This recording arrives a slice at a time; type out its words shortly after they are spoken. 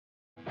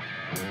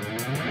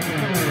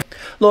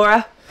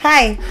Laura.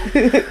 Hi.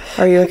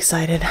 Are you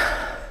excited?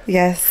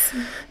 Yes.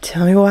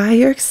 Tell me why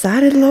you're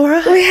excited,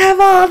 Laura. We have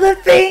all the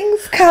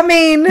things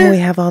coming. We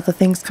have all the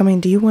things coming.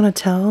 Do you want to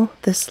tell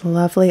this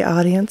lovely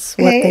audience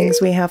what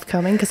things we have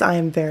coming? Because I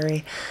am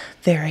very,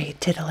 very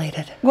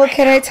titillated. Well,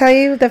 can I tell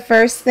you the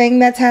first thing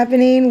that's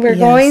happening? We're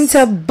going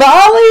to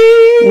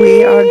Bali.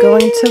 We are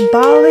going to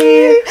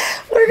Bali.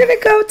 We're going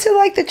to go to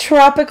like the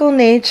tropical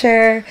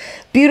nature.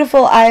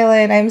 Beautiful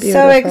island. I'm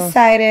so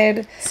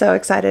excited. So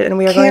excited. And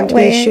we are going to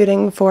be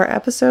shooting 4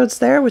 episodes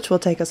there, which will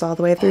take us all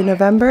the way through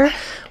November.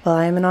 While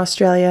I am in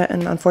Australia,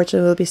 and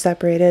unfortunately we'll be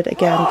separated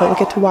again, but we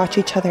get to watch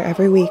each other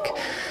every week.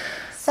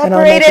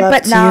 Separated,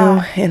 but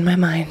not in my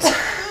mind.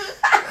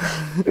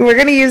 We're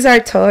going to use our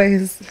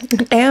toys.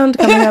 And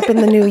coming up in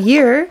the new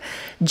year,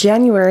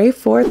 January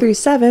 4 through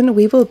 7,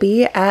 we will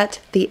be at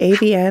the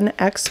AVN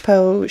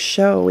Expo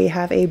show. We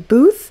have a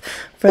booth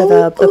for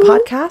the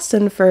podcast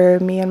and for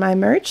me and my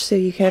merch, so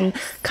you can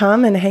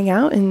come and hang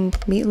out and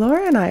meet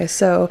Laura and I.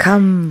 So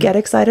come get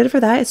excited for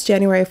that. It's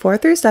January 4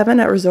 through 7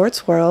 at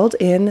Resorts World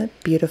in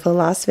beautiful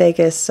Las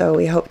Vegas. So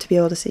we hope to be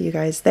able to see you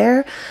guys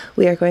there.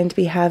 We are going to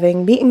be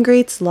having meet and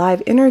greets,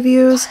 live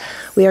interviews.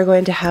 We are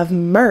going to have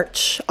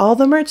merch. All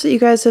the merch that you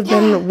guys have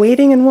been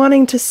waiting and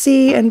wanting to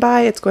see and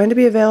buy. It's going to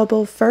be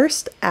available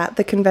first at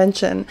the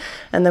convention,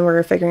 and then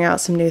we're figuring out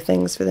some new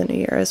things for the new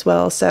year as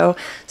well. So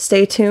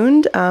stay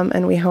tuned,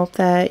 and we hope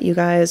that you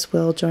guys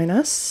will join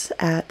us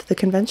at the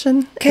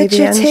convention. Get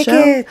your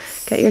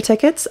tickets. Get your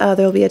tickets. There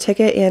will be a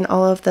ticket in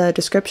all of the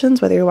descriptions,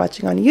 whether you're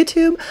watching on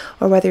YouTube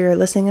or whether you're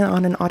listening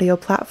on an audio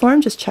platform.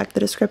 Just check the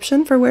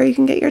description for where you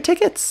can get your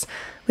tickets.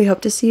 We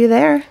hope to see you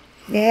there.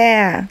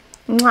 Yeah.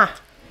 Mwah.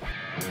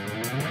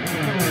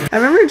 I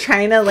remember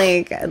trying to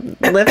like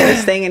lift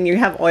this thing and you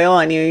have oil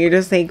on you. You're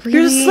just like,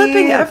 you're just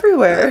slipping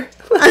everywhere.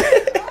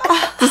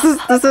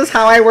 This is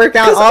how I work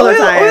out all the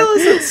time. Oil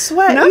isn't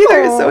sweat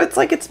either, so it's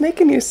like it's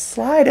making you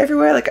slide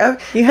everywhere. Like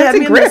you have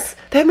to grip.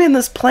 They had me in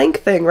this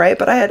plank thing, right?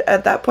 But I had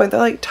at that point they're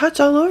like, touch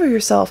all over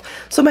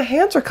yourself. So my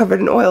hands were covered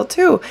in oil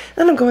too.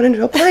 And I'm going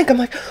into a plank. I'm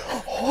like,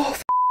 oh,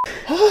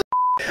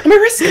 are my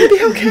wrists gonna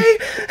be okay?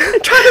 I'm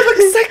trying to look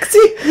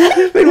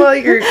sexy. Meanwhile,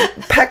 your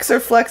pecs are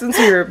flexing,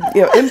 so your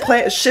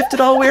implant is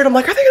shifted all weird. I'm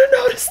like, are they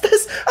gonna notice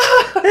this?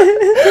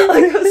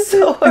 Like, it was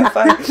so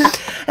horrifying.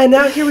 And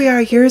now here we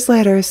are, years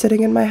later,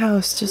 sitting in my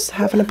house, just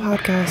having a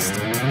podcast.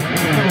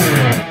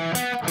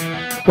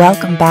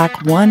 Welcome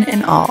back, one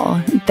and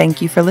all.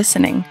 Thank you for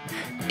listening.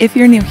 If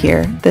you're new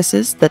here, this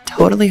is the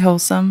Totally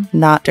Wholesome,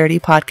 Not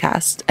Dirty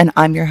podcast, and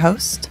I'm your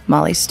host,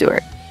 Molly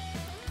Stewart.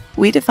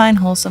 We define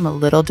wholesome a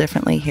little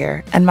differently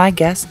here, and my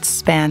guests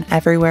span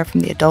everywhere from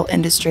the adult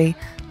industry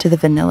to the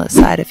vanilla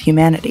side of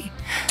humanity.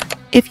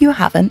 If you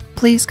haven't,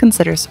 please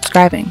consider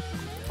subscribing.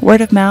 Word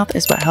of mouth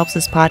is what helps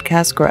this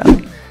podcast grow.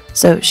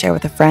 So share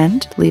with a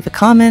friend, leave a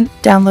comment,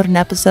 download an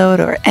episode,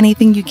 or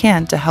anything you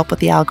can to help with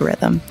the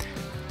algorithm.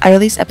 I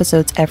release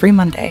episodes every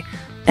Monday,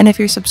 and if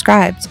you're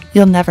subscribed,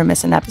 you'll never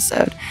miss an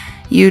episode.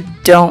 You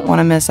don't want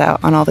to miss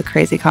out on all the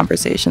crazy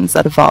conversations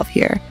that evolve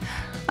here.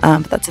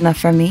 But that's enough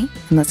from me,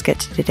 and let's get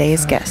to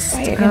today's guest.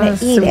 You're gonna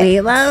eat sweet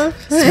it. Love?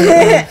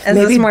 Is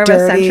maybe this more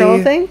dirty, of a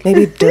sensual thing?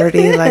 Maybe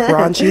dirty, like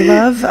raunchy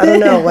love? I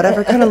don't know.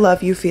 Whatever kind of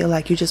love you feel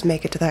like, you just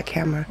make it to that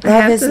camera.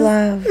 Love is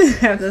love. I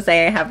have to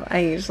say, I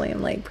usually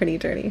am like pretty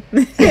dirty.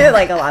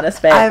 Like a lot of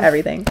spit,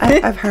 everything.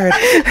 I've heard.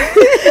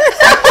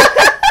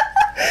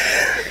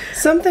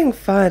 Something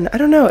fun. I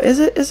don't know. Is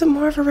it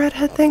more of a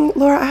redhead thing?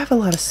 Laura, I have a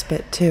lot of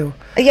spit too.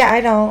 Yeah, I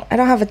don't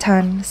have a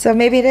ton. So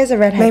maybe it is a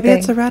redhead thing. Maybe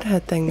it's a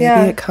redhead thing.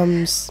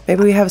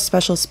 Maybe we have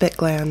special spit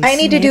glands. I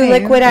need to do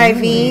liquid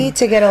IV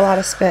to get a lot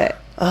to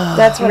Oh,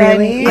 that's what I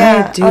need.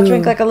 Yeah, I'll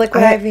drink like a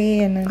liquid IV,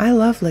 and then I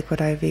love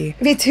liquid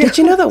IV. Me too. Did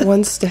you know that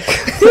one stick?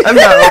 I'm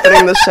not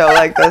opening the show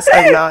like this.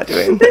 I'm not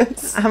doing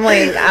this. I'm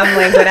like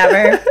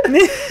whatever.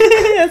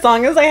 As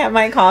long as I have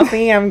my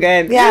coffee, I'm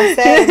good. Yeah,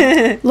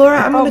 same. Laura,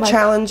 I'm going to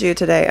challenge you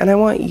today, and I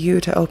want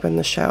you to open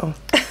the show.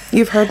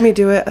 You've heard me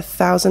do it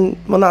 1,000,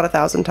 well, not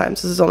 1,000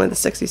 times. This is only the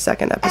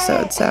 62nd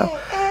episode, so.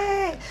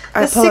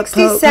 The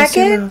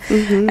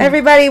 62nd?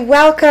 Everybody,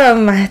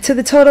 welcome to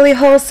the Totally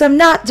Wholesome,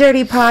 Not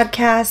Dirty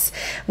podcast.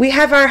 We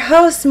have our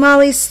host,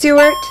 Molly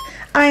Stewart.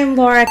 I'm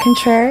Laura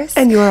Contreras.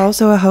 And you are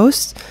also a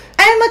host?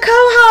 I'm a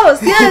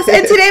co-host, yes.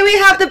 And today we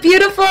have the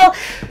beautiful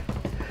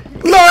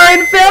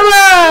Lauren Phillips.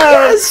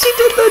 Yes, she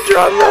did the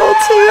drum roll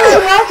too.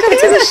 Welcome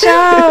to the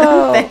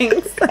show.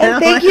 Thanks.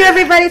 And thank you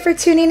everybody for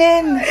tuning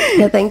in.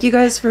 Yeah, thank you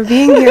guys for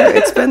being here.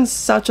 It's been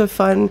such a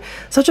fun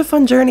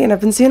journey, and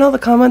I've been seeing all the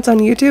comments on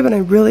YouTube, and I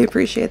really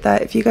appreciate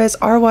that. If you guys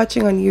are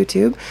watching on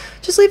YouTube,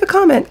 just leave a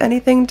comment,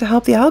 anything to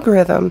help the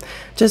algorithm.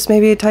 Just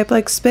maybe type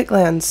like spit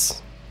glands.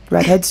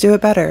 Redheads do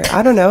it better.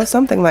 I don't know,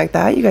 something like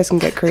that. You guys can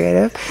get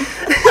creative.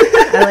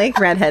 I like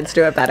redheads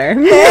do it better.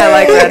 I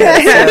like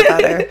redheads do it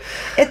better.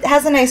 It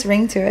has a nice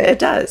ring to it. It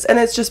does, and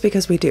it's just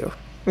because we do.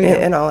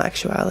 In all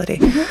actuality.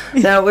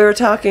 Now, we were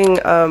talking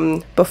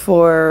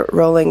before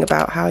rolling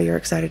about how you're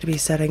excited to be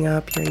setting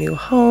up your new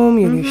home,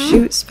 your new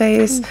shoot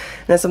space, and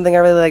that's something I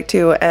really like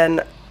too.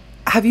 And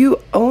have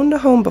you owned a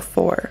home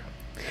before?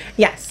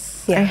 Yes.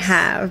 I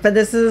have, but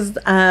this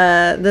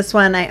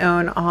one I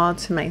own all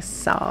to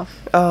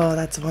myself. Oh,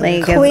 that's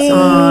wonderful. Like it's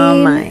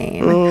all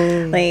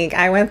mine. Like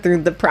I went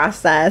through the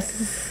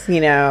process,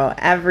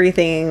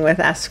 everything with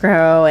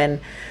escrow and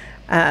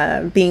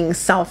being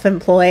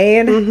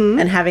self-employed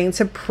and having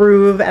to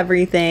prove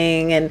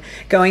everything and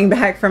going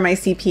back for my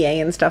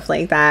CPA and stuff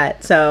like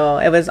that. So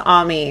it was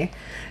all me.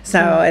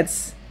 So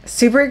it's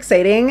super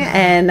exciting,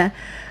 and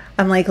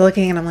I'm like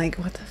looking and I'm like,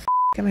 what the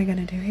am I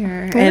gonna do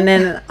here? And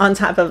then on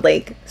top of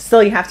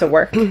still you have to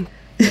work.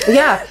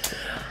 Yeah.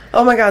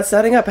 Oh my God,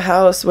 setting up a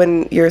house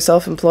when you're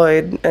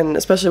self-employed, and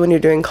especially when you're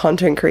doing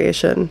content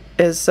creation,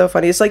 is so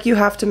funny. It's like you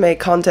have to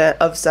make content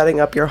of setting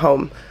up your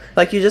home.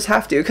 Like you just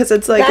have to, because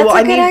it's like, That's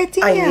I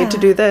idea. need to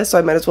do this, so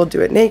I might as well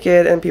do it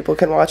naked, and people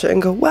can watch it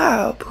and go,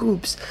 wow,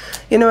 boobs.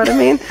 You know what I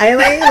mean? I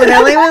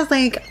literally was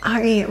like, all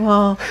right,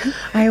 well,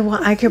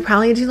 I could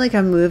probably do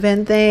a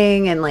move-in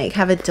thing and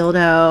have a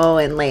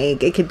dildo and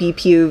it could be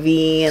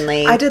POV and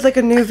I did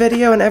a new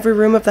video in every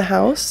room of the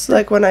house,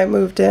 when I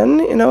moved in,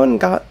 and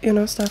got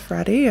stuff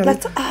ready. And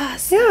that's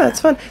awesome. Yeah, it's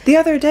fun. The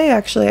other day,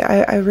 actually,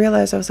 I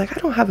realized I was like,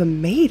 I don't have a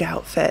maid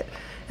outfit,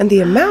 and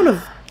the amount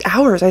of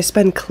hours I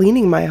spend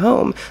cleaning my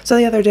home. So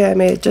the other day I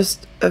made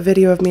just a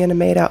video of me in a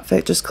maid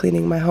outfit just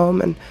cleaning my home,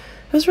 and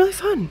it was really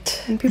fun,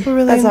 and people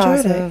really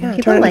enjoyed it. Yeah,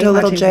 people turned into a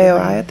little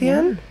JOI it. at the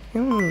end.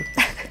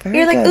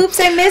 You're like, oops,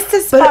 I missed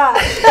a spot.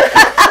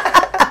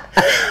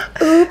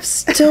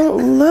 Oops,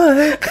 don't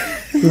look.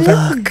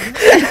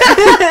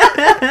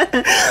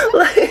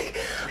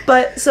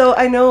 But so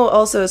I know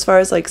also, as far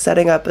as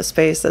setting up a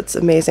space that's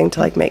amazing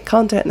to make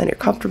content and then you're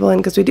comfortable in,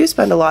 because we do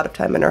spend a lot of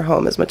time in our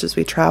home as much as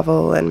we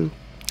travel and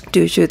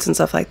do shoots and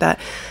stuff like that.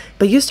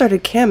 But you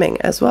started camming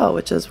as well,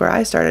 which is where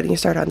I started, and you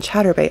started on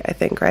Chatterbait, I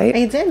think, right?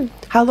 I did.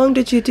 How long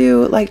did you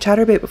do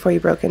Chatterbait before you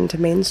broke into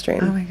mainstream?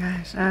 Oh my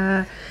gosh.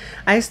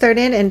 I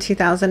started in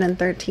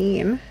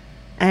 2013,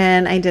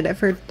 and I did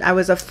it I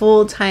was a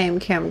full-time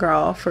cam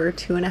girl for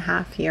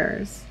 2.5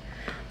 years.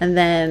 And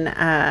then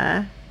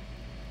I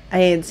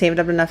had saved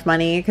up enough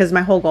money, because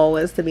my whole goal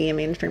was to be in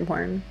mainstream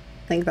porn.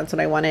 I think that's what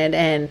I wanted.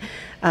 And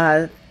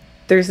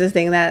there's this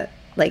thing that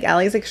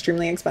LA's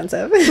extremely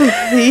expensive.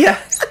 Yeah.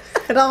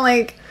 I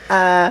don't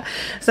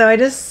so I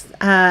just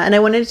and I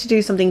wanted to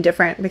do something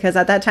different, because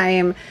at that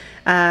time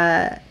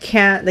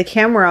the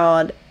cam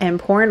world and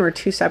porn were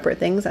two separate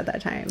things at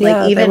that time.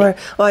 Yeah, even they were.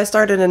 Well, I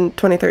started in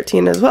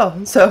 2013 as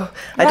well, so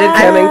I did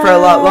camming for a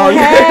lot longer.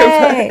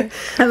 Hey.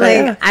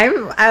 But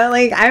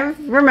I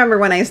remember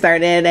when I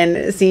started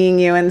and seeing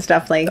you and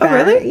stuff like that. Oh,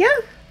 really? Yeah.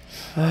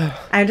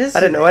 I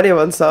didn't know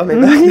anyone saw me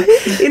back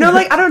then.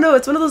 I don't know.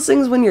 It's one of those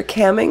things when you're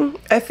camming,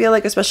 I feel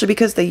like, especially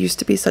because they used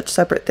to be such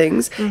separate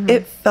things,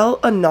 it felt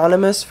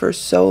anonymous for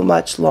so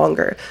much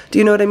longer. Do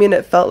you know what I mean?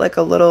 It felt like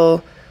a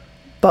little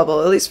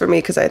bubble, at least for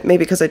me, because I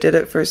did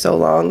it for so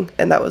long,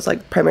 and that was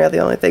primarily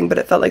the only thing, but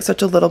it felt like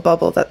such a little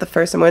bubble that the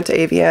first time I went to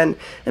AVN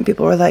and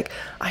people were like,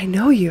 I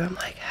know you. I'm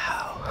like,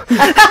 how?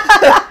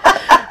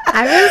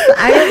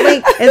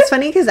 It's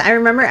funny because I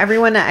remember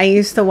everyone that I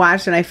used to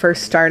watch when I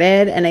first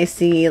started, and I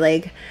see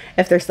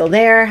if they're still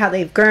there, how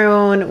they've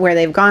grown, where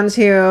they've gone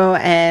to,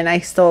 and I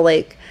still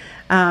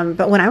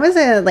but when I was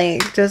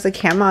just a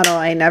cam model,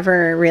 I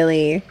never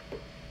really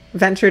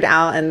ventured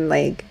out and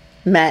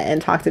met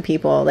and talked to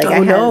people.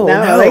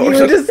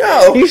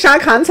 You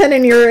shot content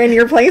in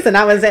your place, and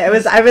that was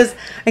it.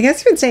 I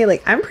guess you would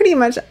say I'm pretty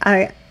much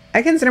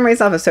I consider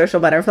myself a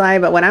social butterfly,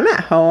 but when I'm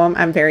at home,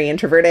 I'm very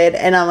introverted,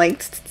 and I'm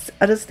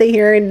I'll just stay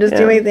here and just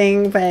do my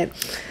thing. But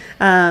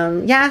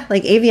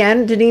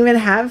AVN didn't even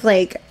have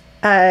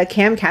a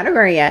cam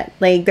category yet.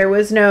 There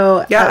was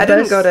no. Yeah, I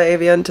didn't go to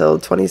AVN until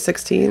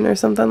 2016 or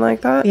something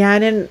like that. Yeah, I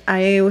didn't.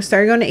 I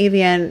started going to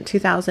AVN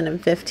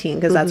 2015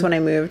 because that's when I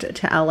moved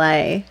to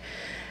LA,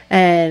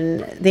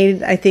 and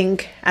I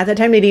think at the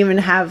time they didn't even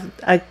have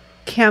a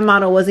cam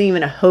model. Wasn't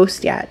even a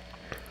host yet.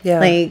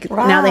 Yeah.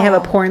 Now they have a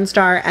porn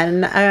star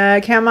and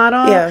a cam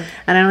model. Yeah.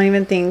 And I don't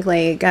even think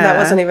that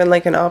wasn't even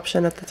an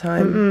option at the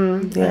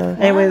time. Yeah.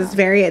 It was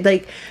very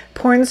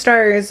porn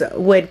stars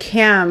would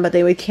cam, but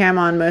they would cam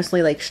on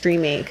mostly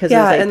streaming. Cause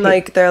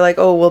they're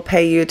oh, we'll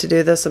pay you to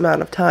do this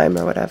amount of time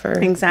or whatever.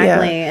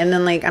 Exactly. Yeah. And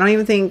then I don't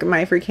even think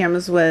My Free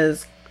Cams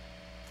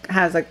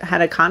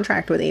had a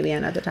contract with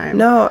AVN at the time.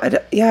 No,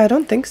 I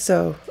don't think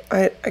so.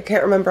 I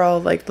can't remember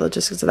all the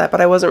logistics of that, but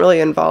I wasn't really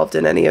involved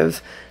in any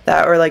of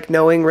that or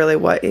knowing really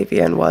what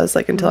AVN was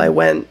until I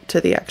went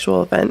to the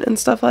actual event and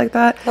stuff like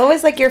that. What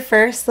was your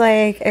first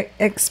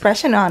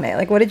expression on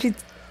it? What did you?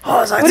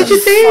 Oh, what did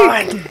you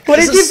think? What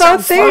did you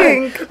both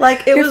think?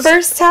 It was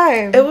first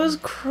time. It was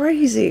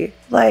crazy.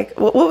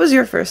 What was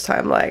your first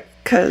time like?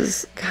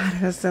 Cause God,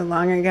 it was so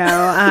long ago.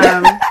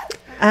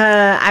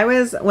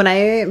 When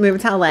I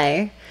moved to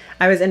LA,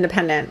 I was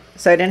independent,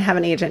 so I didn't have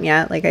an agent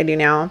yet, like I do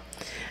now,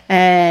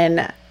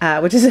 and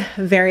which is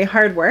very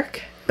hard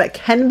work, but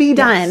can be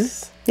done.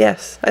 Yes.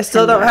 Yes, I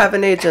still don't have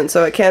an agent,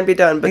 so it can be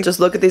done. But just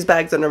look at these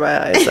bags under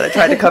my eyes that I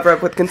tried to cover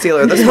up with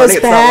concealer this morning.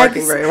 It's not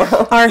working very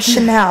well. Are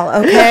Chanel,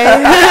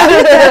 okay?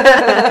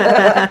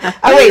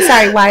 Oh wait,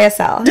 sorry,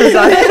 YSL.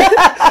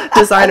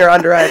 Designer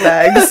under eye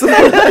bags.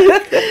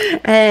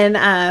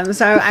 And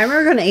so I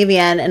remember going to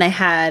AVN,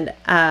 and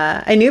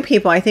I knew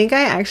people. I think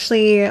I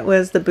actually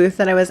was the booth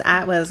that I was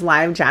at was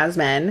Live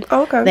Jasmine.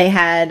 Oh, okay. They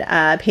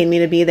had paid me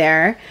to be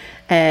there,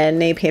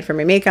 and they paid for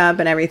my makeup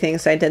and everything.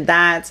 So I did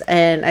that,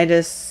 and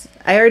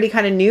I already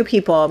kind of knew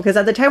people because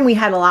at the time we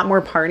had a lot more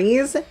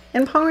parties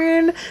in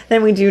porn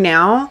than we do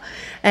now.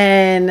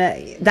 And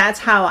that's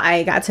how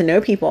I got to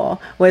know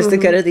people, was to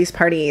go to these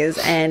parties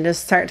and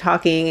just start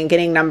talking and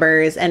getting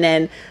numbers. And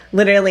then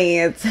literally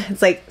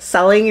it's like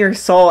selling your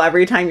soul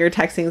every time you're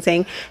texting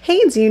saying, hey,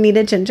 do you need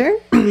a ginger?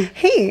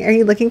 Hey, are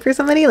you looking for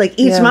somebody? Like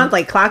each month,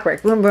 like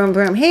clockwork, boom, boom,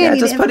 boom. Hey, I need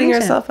just putting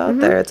yourself out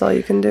there. It's all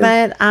you can do.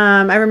 But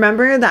I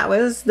remember that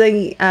was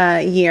the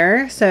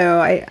year.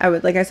 So I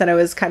would, like I said, I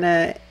was kind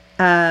of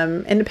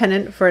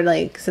independent for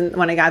like since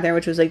when I got there,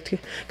 which was like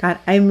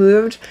I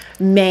moved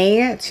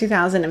May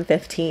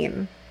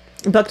 2015,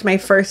 booked my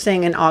first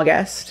thing in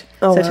August.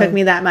 So it took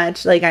me that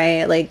much. Like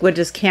I would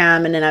just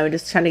cam, and then I would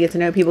just try to get to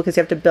know people because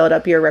you have to build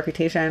up your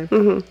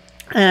reputation.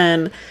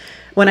 And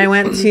when I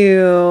went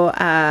to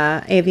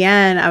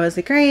AVN, I was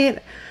like, great,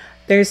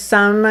 there's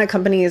some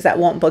companies that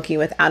won't book you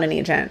without an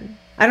agent.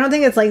 I don't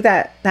think it's like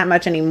that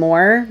much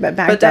anymore, but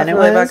back then it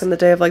was. Back in the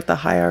day of like the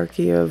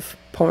hierarchy of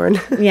porn.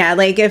 Yeah,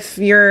 like if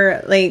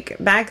you're like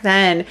back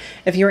then,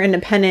 if you were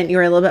independent, you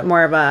were a little bit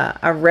more of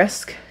a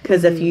risk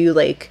because if you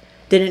like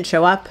didn't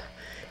show up,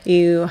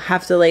 you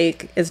have to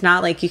like, it's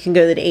not like you can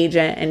go to the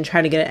agent and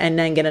try to get it and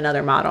then get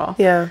another model.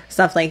 Yeah,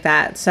 stuff like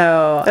that.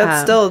 So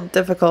that's still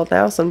difficult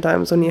now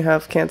sometimes when you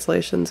have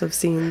cancellations of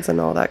scenes and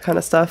all that kind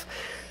of stuff.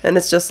 And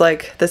it's just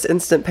like this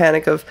instant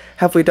panic of,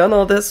 have we done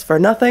all this for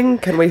nothing?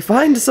 Can we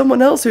find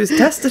someone else who's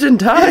tested in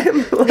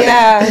time?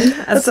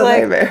 Yeah, that's a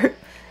nightmare.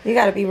 You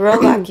got to be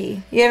real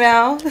lucky, you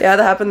know? Yeah,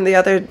 that happened the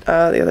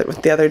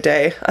other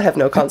day. I have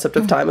no concept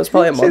of time. It was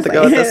probably a month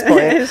ago at this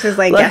point. It was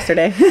like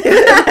yesterday.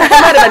 It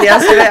might have been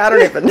yesterday. I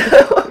don't even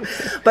know.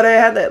 But I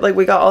had that, like,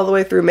 we got all the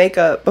way through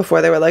makeup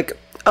before they were like,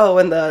 oh,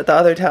 and the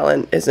other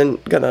talent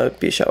isn't going to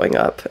be showing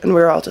up. And we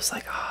were all just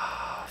like, oh.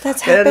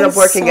 That's it ended up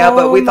working out,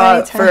 but we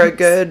thought for a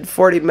good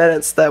 40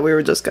 minutes that we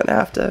were just going to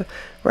have to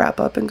wrap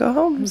up and go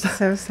home. It's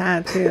so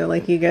sad too.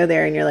 Like you go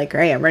there and you're like,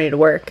 great, I'm ready to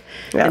work.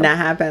 Yeah. And that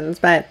happens.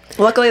 But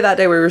luckily that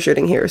day we were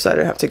shooting here, so I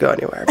didn't have to go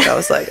anywhere. But I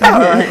was like,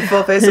 oh,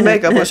 full face of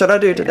makeup. What should I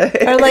do today?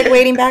 Or like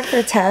waiting back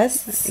for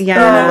tests. Yeah. You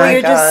know, where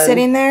you're just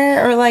sitting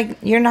there, or like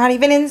you're not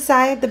even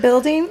inside the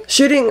building.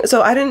 Shooting.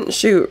 So I didn't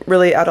shoot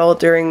really at all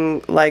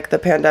during like the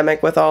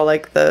pandemic with all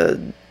like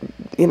the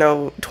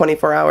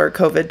 24-hour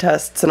COVID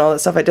tests and all that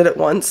stuff. I did it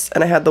once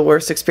and I had the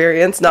worst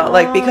experience. Not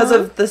like because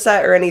of the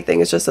set or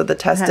anything. It's just that the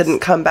test didn't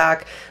come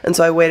back. And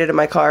so I waited in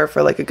my car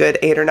for like a good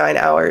 8 or 9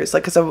 hours.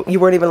 Like, because you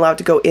weren't even allowed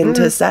to go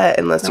into set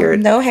unless you're...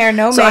 No hair,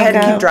 no makeup. So I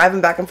had to keep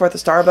driving back and forth to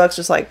Starbucks,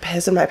 just like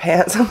pissing my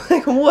pants. I'm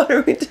like, what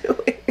are we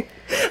doing?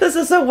 This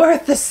isn't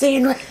worth the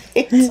scene, right?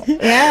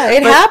 Yeah,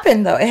 it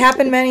happened though. It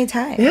happened many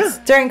times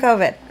during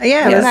COVID.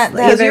 Yeah,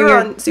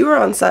 because you were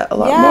on set a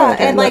lot more. Yeah,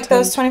 and like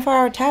those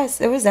 24-hour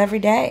tests, it was every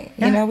day.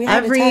 You know, we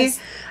had to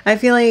test. I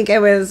feel like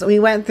we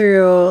went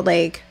through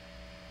like,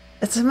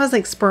 it's almost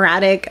like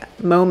sporadic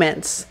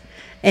moments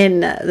in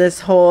this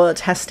whole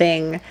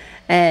testing,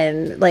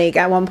 and like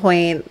at one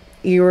point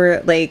you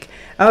were like,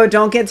 oh,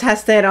 don't get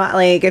tested on,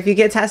 like, if you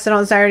get tested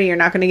on Saturday, you're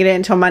not going to get it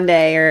until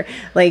Monday, or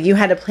like you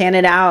had to plan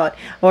it out,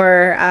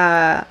 or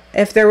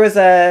if there was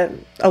a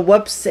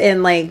whoops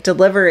in like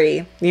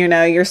delivery,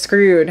 you're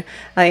screwed.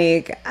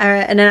 Like,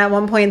 and then at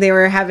one point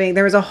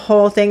there was a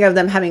whole thing of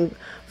them having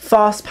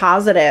false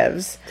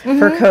positives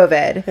for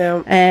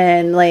COVID,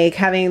 and like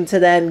having to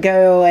then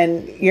go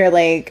and you're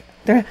like,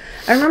 I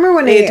remember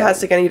when you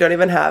test again, you don't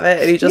even have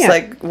it, and you just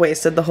like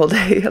wasted the whole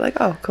day. You're like,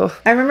 oh, cool.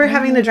 I remember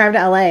having to drive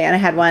to LA, and I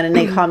had one, and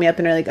they called me up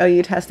and they're like, oh,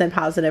 you tested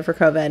positive for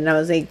COVID, and I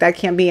was like, that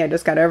can't be. I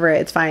just got over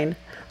it. It's fine.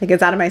 Like,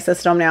 it's out of my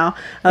system now.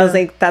 I was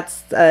like,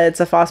 that's it's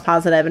a false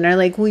positive, and they're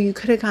like, well, you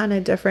could have gotten a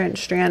different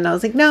strand. And I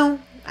was like, no.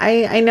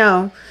 I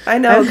know,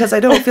 because I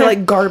don't feel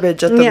like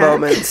garbage at the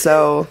moment,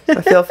 so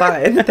I feel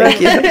fine.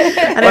 Thank you.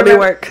 Let me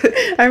work.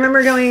 I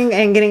remember going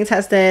and getting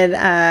tested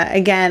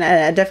again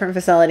at a different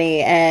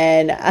facility,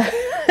 and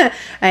it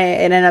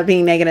ended up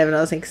being negative, and I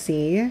was like,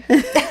 see?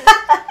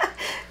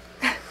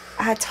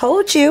 I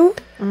told you.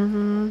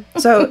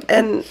 So,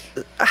 and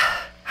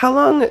how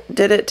long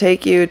did it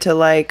take you to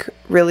like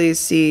really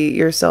see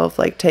yourself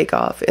like take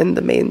off in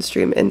the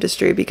mainstream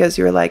industry? Because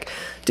you were like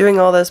doing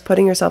all this,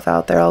 putting yourself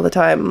out there all the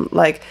time.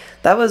 Like,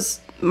 that was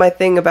my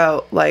thing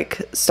about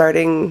like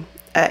starting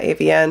at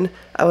AVN.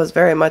 I was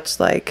very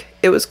much like,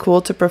 it was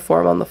cool to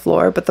perform on the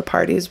floor, but the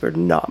parties were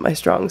not my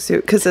strong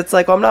suit, because it's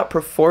like, well, I'm not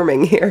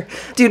performing here.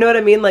 Do you know what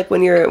I mean? Like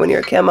when you're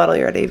a cam model,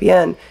 you're at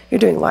AVN, you're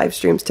doing live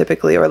streams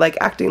typically, or like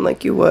acting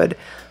like you would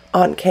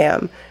on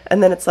cam.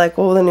 And then it's like,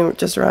 well, then you're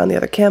just around the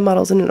other cam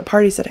models and in a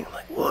party setting. I'm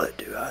like, what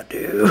do I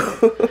do?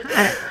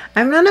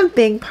 I'm not a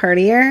big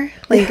partier.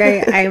 Like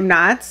I'm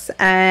not.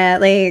 I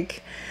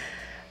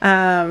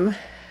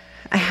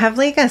have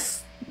like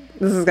this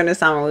is gonna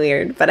sound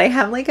weird, but I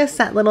have like a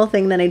set little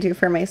thing that I do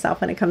for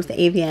myself when it comes to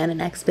AVN and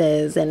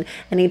XBiz and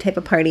any type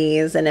of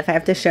parties, and if I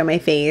have to show my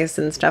face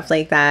and stuff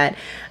like that,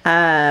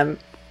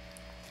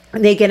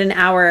 they get an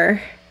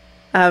hour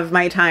of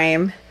my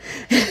time,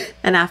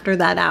 and after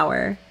that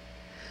hour,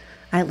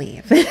 I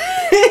leave.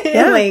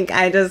 Yeah. Like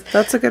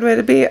that's a good way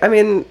to be. I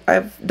mean,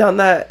 I've done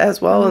that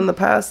as well in the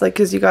past, like,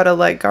 because you got to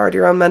like guard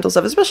your own mental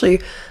stuff,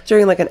 especially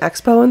during like an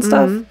expo and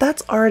stuff.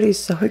 That's already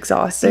so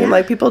exhausting.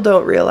 Like, people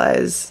don't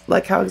realize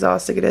like how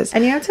exhausting it is.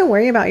 And you have to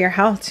worry about your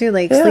health too.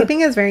 Like,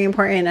 sleeping is very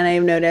important. And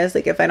I've noticed,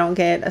 like, if I don't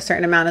get a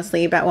certain amount of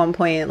sleep at one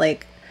point,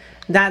 like,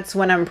 that's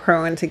when I'm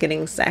prone to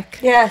getting sick.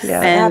 Yes, and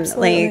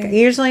absolutely. like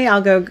usually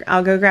I'll go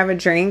grab a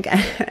drink,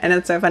 and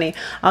it's so funny.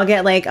 I'll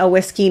get like a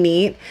whiskey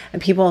neat,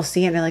 and people will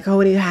see it and they're like, "Oh,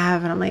 what do you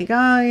have?" And I'm like,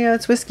 "Oh,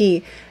 it's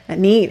whiskey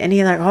neat." And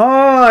he's like,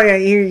 "Oh,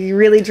 you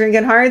really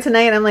drinking hard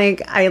tonight?" And I'm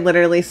like, I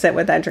literally sit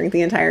with that drink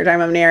the entire time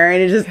I'm there,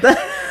 and it just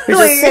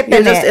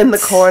you're just in the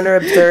corner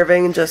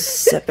observing and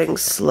just sipping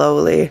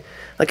slowly.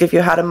 Like, if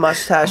you had a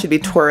mustache, you'd be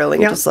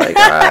twirling, just like,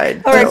 I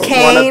don't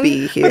want to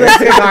be here. With a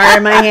cigar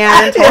in my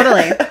hand.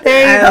 Totally.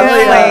 There you go.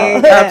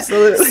 Like,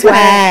 absolutely.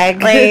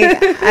 Swag.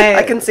 Like,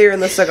 I can see her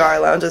in the cigar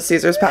lounge at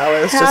Caesar's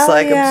Palace, just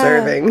like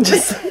observing,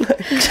 just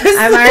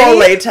I'm full already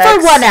latex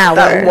for 1 hour.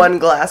 That one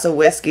glass of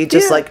whiskey,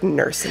 just like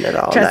nursing it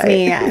all Trust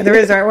night. me, the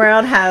Resort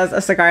World has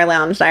a cigar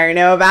lounge that I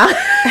know about.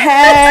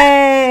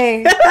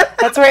 Hey,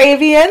 that's where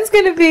AVN's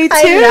gonna be too.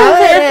 I know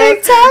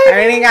Perfect time. I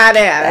already got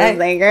it. I was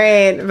like,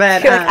 great,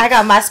 but You're like, I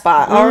got my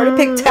spot already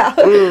picked out.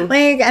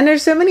 like, and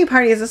there's so many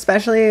parties,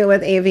 especially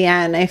with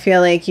AVN. I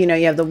feel like, you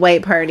have the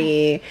white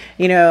party,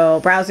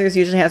 Browsers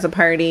usually has a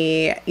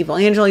party, Evil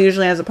Angel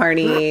usually has a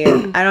party.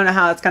 I don't know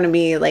how it's going to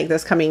be like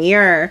this coming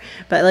year,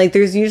 but like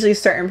there's usually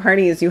certain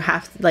parties you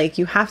have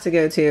to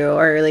go to,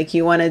 or like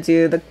you want to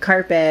do the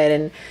carpet,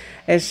 and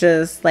it's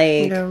just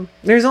like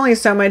there's only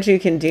so much you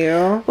can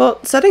do.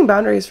 Well, setting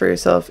boundaries for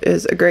yourself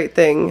is a great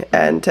thing.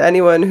 And to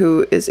anyone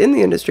who is in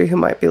the industry who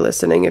might be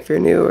listening, if you're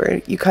new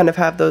or you kind of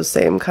have those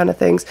same kind of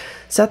things,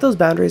 set those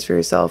boundaries for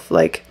yourself.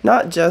 Like,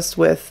 not just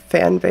with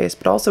fan base,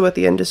 but also with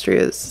the industry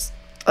as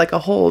like a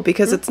whole,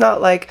 because it's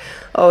not like,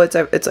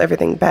 it's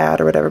everything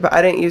bad or whatever. But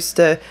I didn't used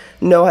to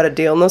know how to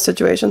deal in those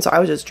situations, so I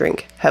would just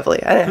drink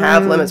heavily. I didn't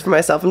have limits for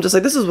myself. I'm just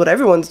like, this is what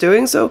everyone's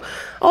doing, so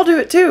I'll do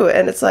it too.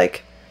 And it's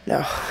like,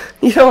 no,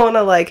 you don't want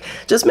to, like,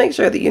 just make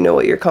sure that you know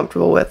what you're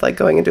comfortable with, like,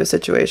 going into a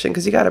situation,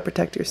 because you got to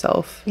protect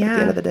yourself at the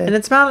end of the day. And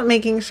it's about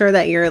making sure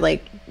that you're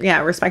like,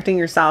 respecting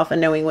yourself and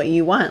knowing what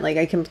you want. Like,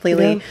 I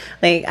completely,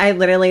 like, I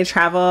literally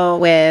travel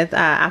with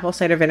apple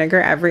cider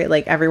vinegar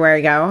everywhere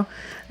I go.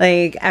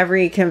 Like,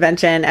 every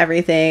convention,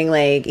 everything,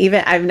 like,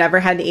 even I've never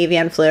had the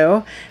avian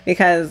flu,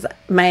 because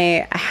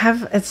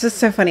it's just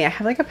so funny. I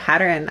have like a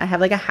pattern. I have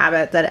like a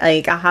habit that,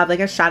 like, I'll have like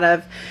a shot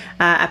of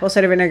apple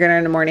cider vinegar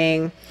in the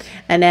morning,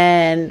 and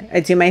then I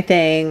do my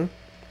thing.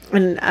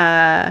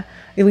 And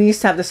we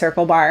used to have the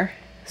Circle Bar.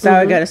 So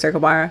I would go to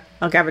Circle Bar,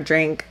 I'll grab a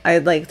drink,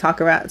 I'd like talk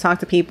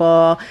to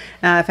people.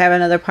 If I have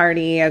another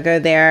party, I'll go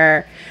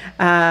there.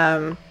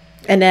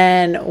 And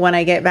then when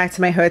I get back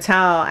to my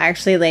hotel, I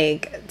actually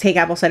like take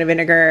apple cider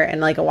vinegar and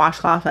like a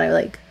washcloth, and I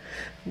like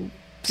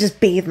just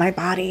bathe my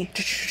body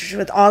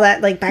with all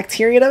that like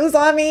bacteria that was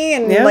on me,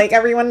 and like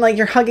everyone, like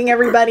you're hugging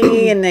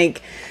everybody and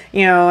like,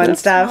 and that's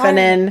stuff. Smart. And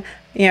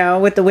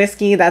then, with the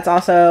whiskey, that's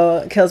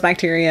also kills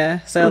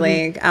bacteria. So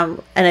like,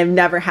 and I've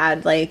never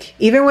had, like,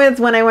 even with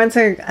when I went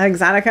to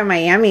Exotica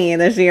Miami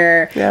this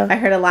year, I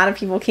heard a lot of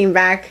people came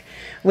back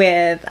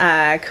with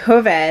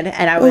COVID,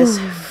 and I was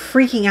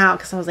freaking out,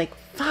 because I was like,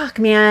 fuck,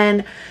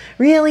 man,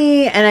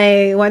 really? And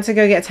I went to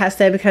go get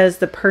tested, because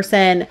the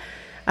person,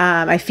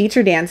 I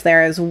feature danced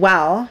there as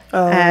well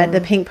at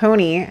the Pink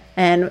Pony,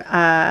 and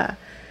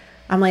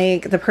I'm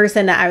like, the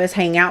person that I was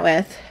hanging out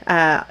with,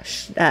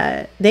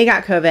 they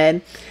got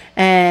COVID,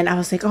 and I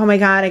was like, oh my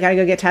God, I gotta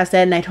go get tested.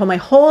 And I told my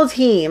whole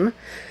team,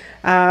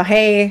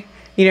 hey,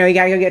 you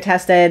gotta go get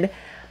tested.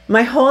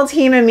 My whole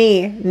team and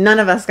me, none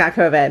of us got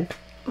COVID.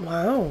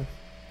 Wow.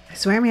 I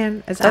swear,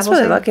 man. That's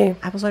really lucky.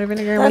 Apple cider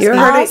vinegar. That's You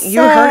awesome.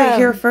 heard it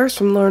here first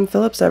from Lauren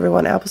Phillips,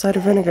 everyone. Apple cider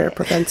vinegar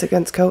prevents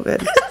against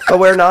COVID. But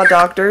we're not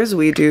doctors.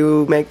 We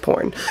do make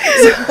porn.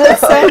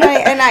 That's so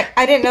nice. And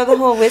I didn't know the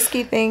whole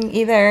whiskey thing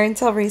either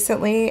until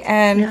recently.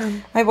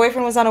 And my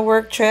boyfriend was on a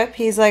work trip.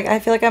 He's like, I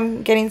feel like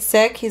I'm getting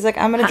sick. He's like,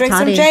 I'm going to drink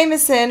some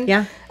Jameson.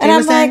 Yeah. And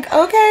Jameson. I'm like,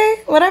 okay,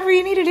 whatever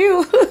you need to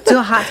do. Do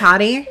a hot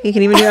toddy. You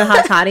can even do a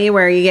hot toddy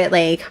where you get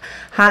like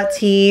hot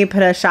tea,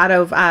 put a shot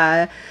of,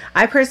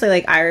 I personally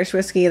like Irish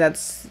whiskey.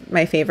 That's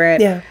my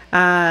favorite. Yeah.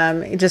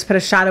 Just put a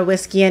shot of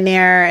whiskey in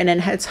there, and then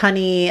it's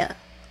honey,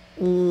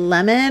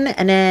 lemon,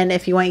 and then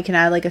if you want, you can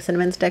add like a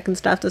cinnamon stick and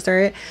stuff to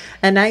stir it.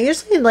 And that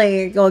usually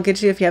like will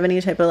get you if you have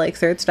any type of like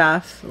throat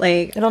stuff.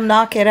 Like it'll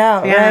knock it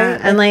out, yeah,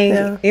 right? and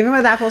like even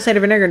with apple cider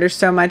vinegar, there's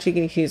so much you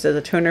can use as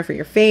a toner for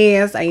your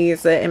face. I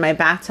use it in my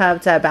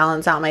bathtub to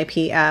balance out my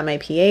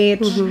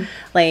pH.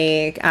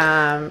 Like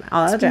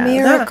all that jazz.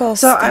 Miracle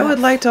So stuff. I would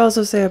like to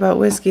also say about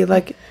whiskey,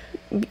 like,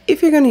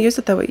 if you're going to use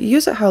it that way,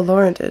 use it how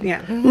Lauren did.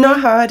 Yeah. Not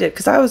how I did.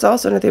 Because I was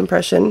also under the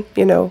impression,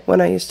 you know,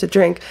 when I used to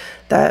drink,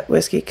 that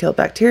whiskey killed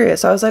bacteria.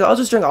 So I was like, I'll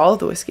just drink all of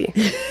the whiskey.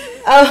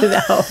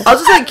 Oh, I'll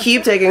just like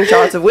keep taking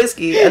shots of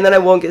whiskey and then I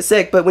won't get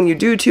sick. But when you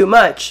do too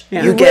much, you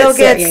will get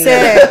get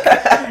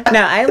sick.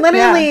 No, I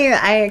literally,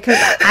 because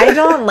I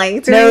don't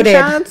like doing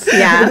shots.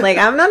 Yeah, like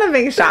I'm not a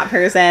big shot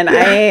person.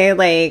 I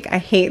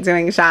hate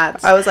doing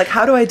shots. I was like,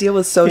 how do I deal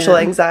with social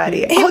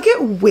anxiety? I'll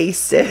get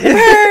wasted.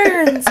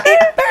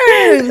 It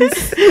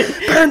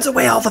burns. Burns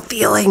away all the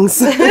feelings.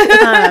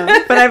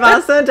 But I've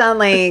also done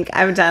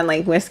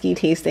whiskey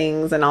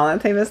tastings and all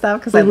that type of stuff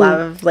because I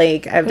love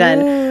I've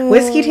done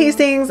whiskey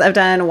tastings, I've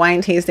done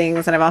wine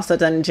tastings, and I've also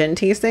done gin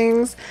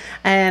tastings,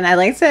 and I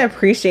like to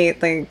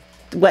appreciate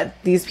what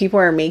these people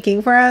are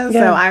making for us.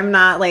 So I'm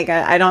not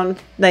I don't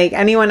like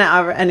anyone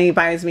that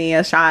buys me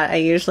a shot.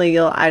 I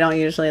don't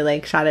usually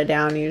like shot it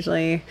down.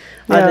 Usually,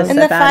 I'll just and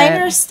sip the at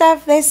finer it.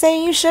 stuff, they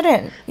say you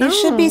shouldn't. You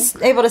should be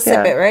able to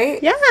sip it,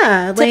 right?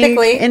 Yeah,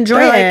 Typically. enjoy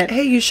They're it.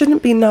 hey, you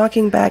shouldn't be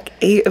knocking back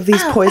 8 of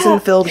these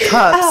poison-filled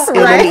cups in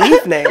an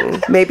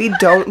evening. Maybe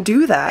don't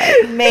do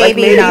that.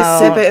 Maybe no.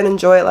 Sip it and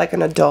enjoy it like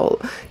an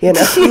adult. You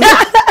know.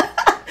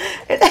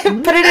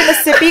 Put it in a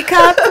sippy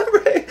cup.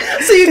 Right.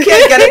 So you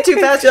can't get it too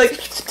fast. You're like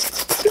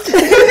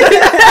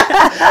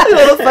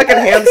little fucking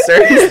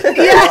hamsters.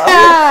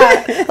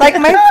 Yeah, like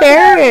my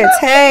ferrets.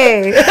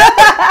 Hey,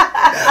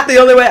 The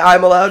only way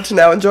I'm allowed to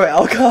now enjoy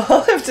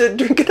alcohol, I have to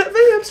drink it at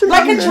my hamster.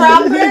 like a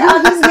dropper.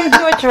 I'll just give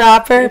you a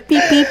dropper.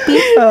 Beep beep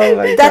beep. Oh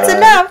my That's God.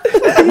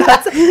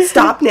 enough.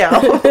 Stop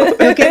now.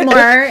 You'll get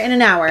more in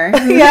an hour.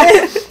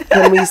 Yeah.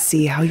 Then we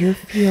see how you're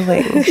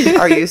feeling.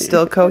 Are you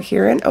still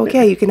coherent?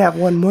 Okay, you can have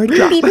one more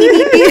drop. Beep beep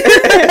beep beep.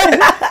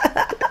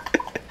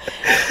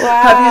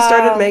 Wow. Have you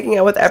started making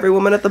out with every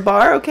woman at the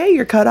bar? Okay,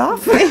 you're cut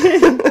off.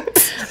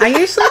 I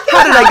usually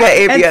How did I get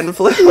avian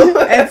flu?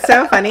 It's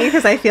so funny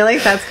because I feel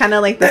like that's kind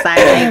of like the sign.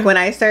 Like when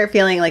I start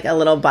feeling like a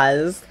little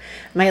buzz,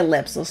 my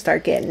lips will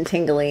start getting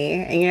tingly,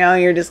 and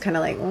you're just kind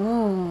of like,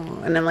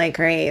 oh, and I'm like,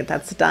 great,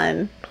 that's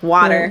done.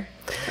 Water.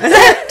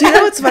 Do you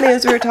know what's funny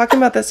is we were talking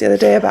about this the other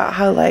day about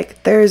how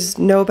like there's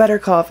no better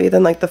coffee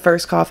than like the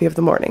first coffee of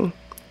the morning.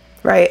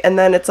 Right. And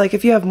then it's like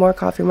if you have more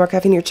coffee, more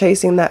caffeine, you're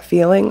chasing that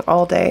feeling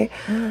all day.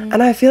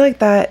 And I feel like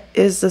that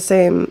is the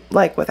same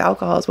like with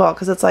alcohol as well.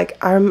 Because it's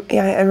like I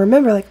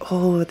remember like,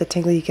 oh, the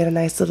tingle, you get a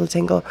nice little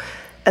tingle.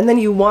 And then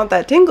you want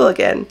that tingle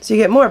again. So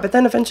you get more. But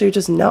then eventually you're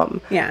just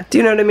numb. Yeah. Do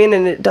you know what I mean?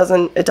 And it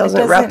doesn't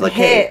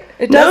replicate.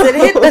 It doesn't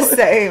hit the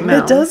same.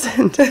 It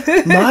doesn't.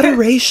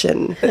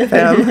 Moderation,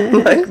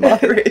 fam. Like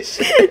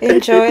moderation.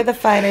 Enjoy the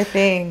finer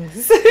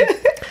things.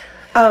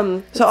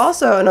 So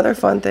also another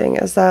fun thing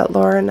is that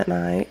Lauren and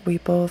I, we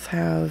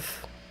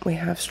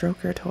have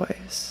stroker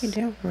toys. We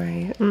do.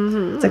 Right?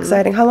 Mm-hmm. It's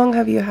exciting. How long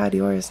have you had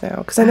yours now?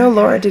 Because I know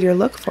Laura did your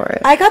look for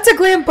it. I got to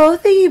glam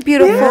both of you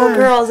beautiful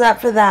girls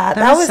up for that.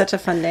 That was such a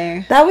fun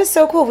day. That was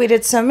so cool. We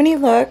did so many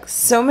looks,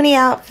 so many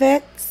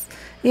outfits.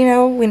 We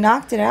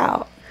knocked it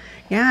out.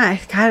 Yeah,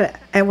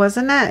 I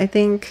wasn't at, I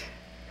think,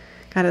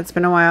 God, it's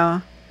been a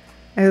while.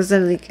 It was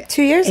like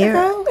 2 years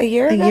ago? A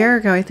year ago? A year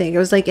ago, I think. It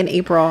was like in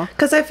April.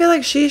 Because I feel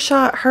like she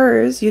shot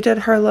hers, you did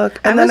her look,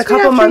 and I then a was couple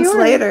right after months yours.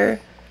 later.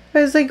 It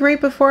was like right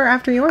before,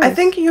 after yours. I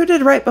think you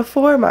did right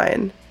before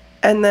mine.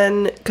 And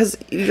then, because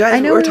you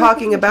guys were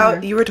talking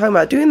about, you were talking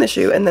about doing the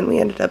shoot, and then we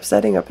ended up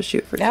setting up a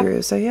shoot for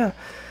Kiiroo. So yeah.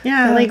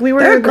 Yeah, like we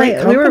were They're a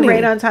great we were company.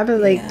 right on top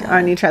of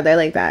on each other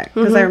like that.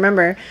 Because I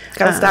remember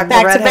Gotta stack the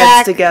back to redheads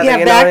back. together. Yeah,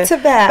 you back know?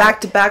 to back.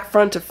 Back to back,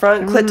 front to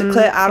front, clit to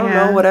clit. I don't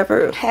know,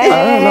 whatever. Hey.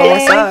 I don't know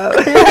what's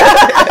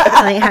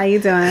up. like, how you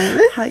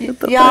doing? How you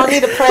doing? Y'all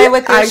need to play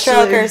with your Actually-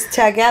 strokers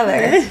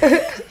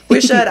together.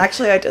 We should.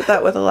 Actually, I did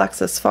that with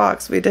Alexis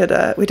Fox. We did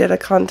a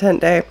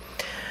content day.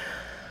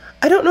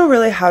 I don't know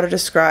really how to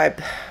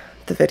describe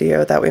the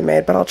video that we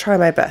made, but I'll try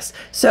my best.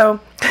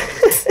 So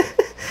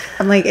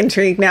I'm like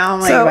intrigued now. I'm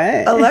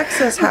like, what?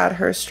 Alexis had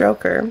her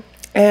stroker,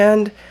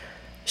 and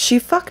she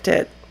fucked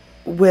it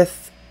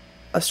with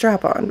a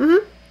strap on.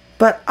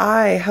 But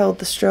I held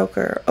the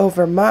stroker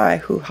over my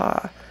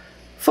hoo-ha,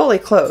 fully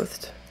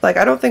clothed. Like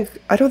I don't think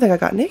I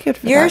got naked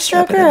for Your that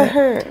step stroker of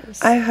or it.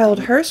 hers? I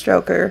held her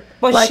stroker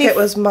Was like she it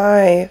was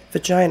my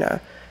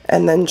vagina,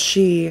 and then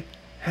she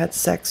had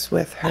sex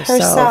with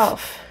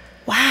herself.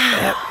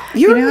 Wow.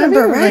 You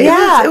remember, right?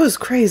 Yeah. It was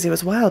crazy. It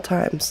was wild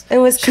times. It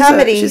was She's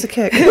comedy. She's a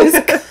kick.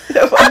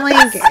 I'm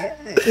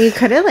like, you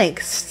could have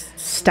like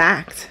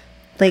stacked,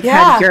 like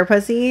Yeah. had your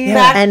pussy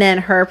Yeah. and then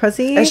her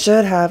pussy. I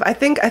should have. I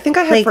think I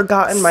had Like,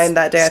 forgotten mine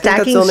that day. I think that's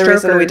stacking the only reason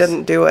we strokers.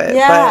 didn't do it.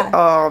 Yeah. But,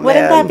 oh, man.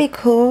 Wouldn't that be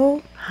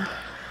cool?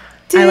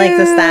 I like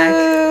the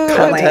stack.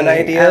 content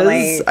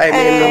ideas. I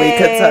mean, we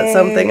could set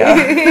something up.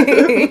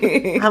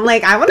 I'm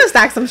like, I want to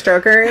stack some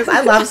strokers.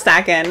 I love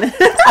stacking.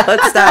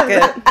 Let's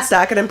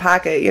stack it and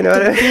pack it. You know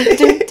what I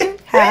mean?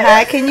 How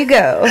high can you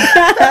go?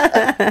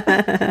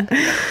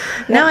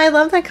 No, I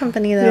love that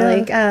company though. Yeah.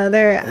 Like,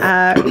 they're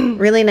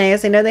really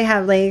nice. I know they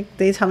have like,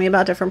 they tell me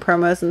about different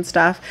promos and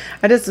stuff.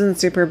 I just been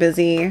super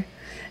busy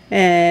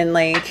and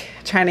like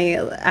trying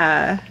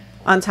to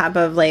on top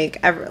of like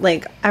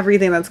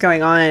everything that's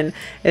going on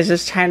is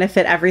just trying to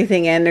fit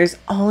everything in. There's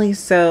only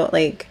so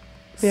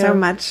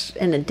much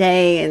in a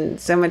day and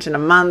so much in a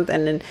month,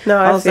 and then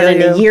all of a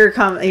sudden a year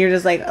comes, you're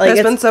just like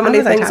there's been so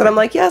many things that I'm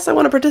like, yes, I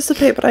want to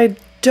participate, but I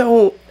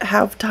don't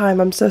have time.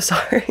 I'm so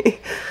sorry.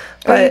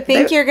 But you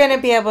think you're gonna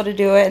be able to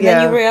do it, and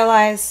then you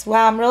realize,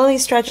 wow, I'm really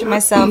stretching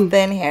myself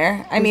thin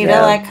here. I need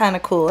to like kind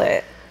of cool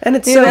it. And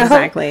it's so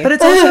exactly, but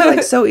it's also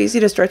like so easy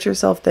to stretch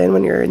yourself thin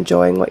when you're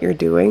enjoying what you're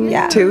doing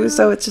too.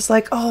 So it's just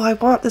like, oh, I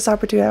want this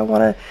opportunity. I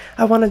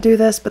want to do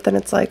this, but then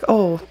it's like,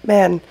 oh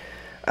man,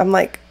 I'm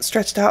like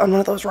stretched out on one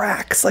of those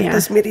racks, like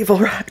this medieval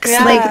racks.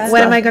 Yeah. Like,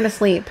 when am I going to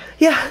sleep?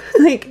 Yeah.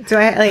 Like, do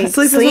I like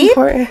sleep? Is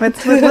important.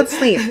 What's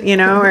sleep? You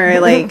know, or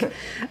like,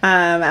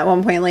 at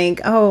one point,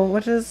 like, oh,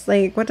 what does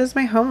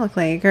my home look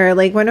like? Or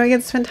like, when do I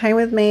get to spend time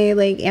with my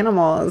like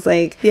animals?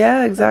 Like,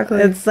 yeah,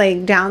 exactly. It's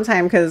like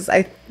downtime, because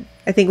I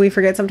think we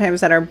forget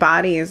sometimes that our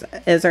bodies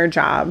is our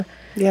job.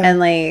 Yeah. And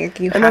like,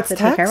 you have to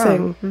take care of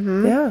them.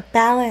 Mm-hmm. Yeah.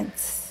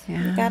 Balance.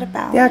 Yeah. You gotta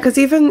balance. Yeah, because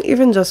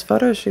even just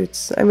photo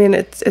shoots. I mean,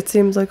 it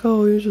seems like,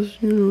 oh, you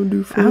just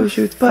do photo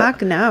shoots, but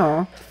fuck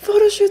no.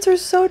 Photo shoots are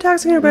so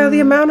taxing your body.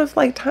 The amount of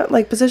like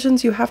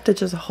positions you have to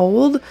just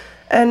hold,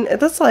 and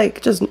that's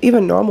like just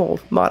even normal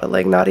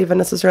modeling. Not even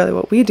necessarily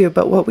what we do,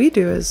 but what we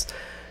do is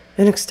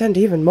and extend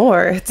even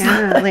more. It's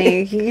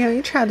like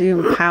you try to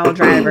do pile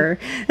driver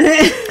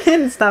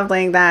and stuff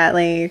like that.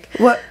 Like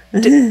what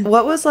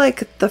was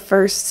like the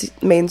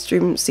first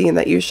mainstream scene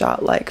that you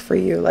shot like for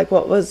you? Like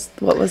what was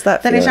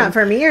that I shot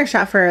for me or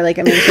shot for like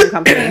a mainstream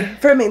company?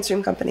 For a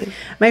mainstream company.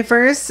 My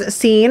first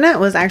scene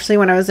was actually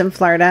when I was in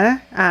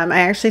Florida. I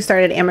actually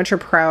started amateur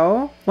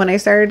pro when I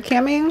started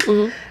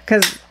camming,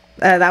 because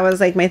that was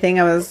like my thing.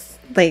 I was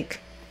like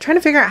trying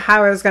to figure out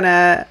how I was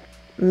gonna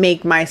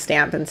make my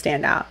stamp and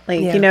stand out.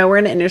 Like, you know, we're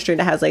in an industry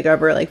that has like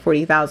over like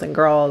 40,000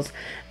 girls,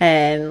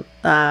 and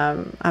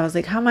I was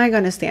like, how am I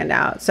going to stand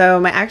out? So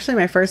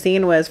my first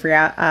scene was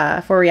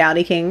for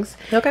Reality Kings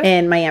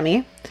in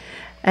Miami,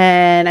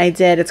 and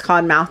it's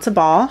called Mouth to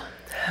Ball.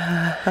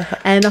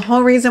 And the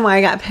whole reason why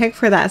I got picked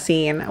for that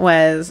scene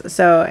was,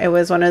 so it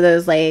was one of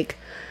those like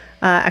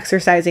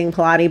exercising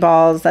Pilates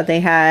balls that they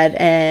had,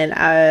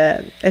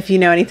 and if you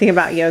know anything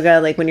about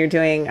yoga, like when you're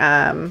doing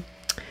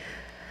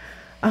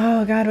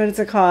oh God, what is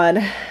it called?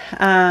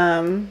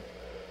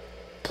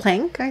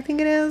 Plank, I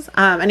think it is.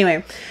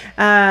 Anyway,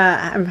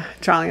 I'm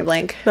drawing a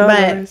blank. No,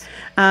 but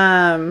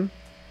I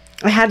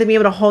had to be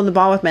able to hold the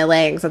ball with my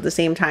legs at the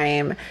same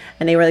time.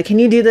 And they were like, can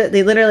you do that?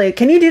 They literally,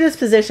 can you do this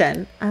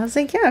position? I was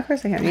like, yeah, of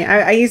course I can.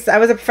 Yeah, I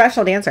was a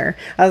professional dancer.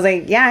 I was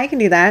like, yeah, I can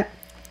do that.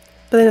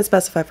 But they didn't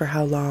specify for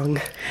how long.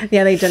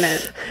 Yeah, they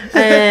didn't.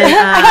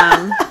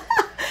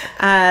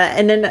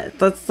 And then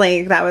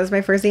that was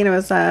my first scene. It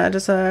was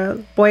just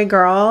a boy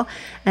girl,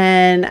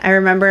 and I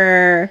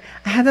remember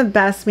I had the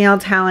best male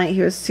talent.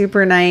 He was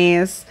super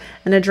nice,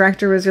 and the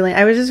director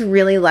I was just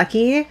really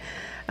lucky.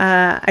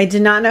 I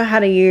did not know how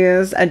to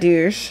use a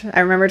douche.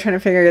 I remember trying to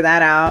figure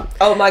that out.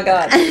 Oh my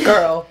God,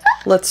 girl.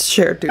 Let's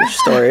share douche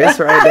stories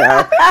right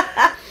now.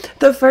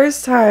 The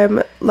first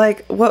time,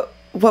 like, what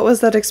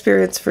was that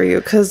experience for you?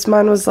 Because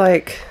mine was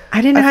like,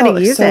 I didn't know how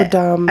to use it.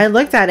 Dumb. I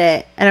looked at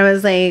it and I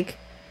was like,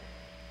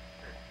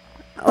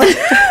 like,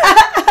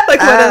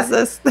 what is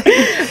this thing?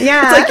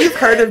 Yeah, it's like you've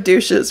heard of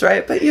douches,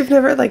 right? But you've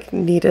never like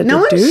needed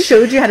no a douche. No one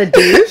showed you how to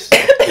douche.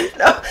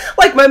 No,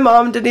 like my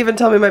mom didn't even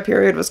tell me my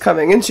period was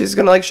coming, and she's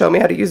gonna like show me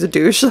how to use a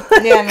douche.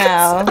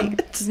 Yeah, no,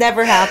 it's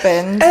never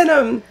happened.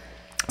 And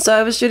so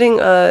I was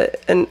shooting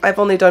and I've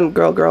only done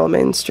girl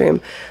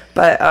mainstream,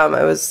 but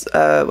I was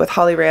with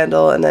Holly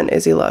Randall, and then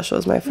Izzy Lush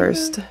was my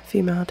first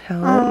female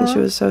talent, and she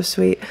was so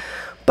sweet.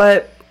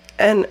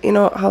 And, you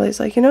know, Holly's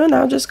like, you know,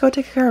 now just go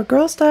take care of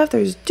girl stuff.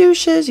 There's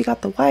douches. You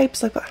got the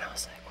wipes. Like, and I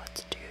was like,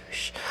 what's a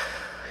douche?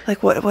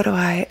 Like, what do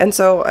I? And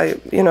so I,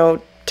 you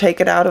know,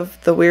 take it out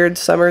of the weird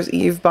Summer's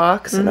Eve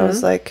box. And I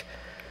was like,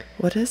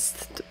 what is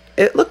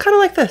it? Looked kind of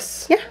like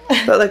this. Yeah.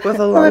 But like with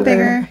a longer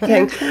bigger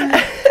thing. Filled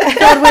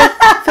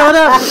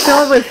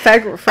with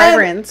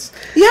fragrance.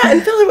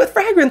 And filled it with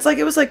fragrance. Like,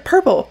 it was like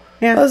purple.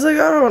 Yeah. I was like,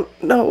 I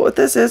don't know what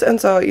this is.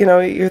 And so, you know,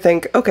 you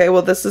think, okay,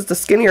 well, this is the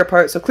skinnier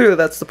part. So clearly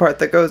that's the part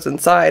that goes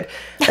inside.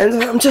 And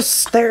so I'm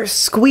just there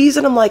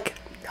squeezing. I'm like,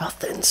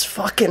 nothing's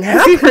fucking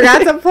happening. You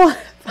forgot to pull it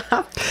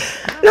up.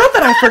 Not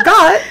that I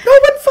forgot. No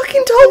one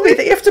fucking told me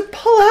that you have to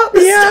pull out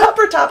the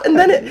stopper top. And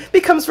then it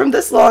becomes from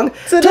this long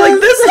to like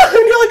this long.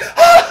 And you're like,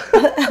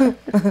 oh.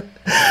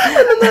 And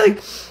then they're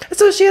like,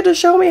 so she had to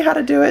show me how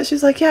to do it.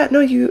 She's like, yeah, no,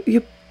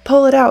 you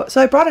pull it out.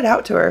 So I brought it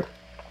out to her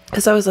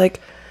because I was like,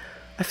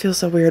 I feel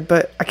so weird,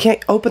 but I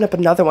can't open up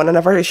another one, and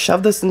I've already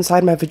shoved this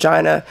inside my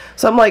vagina.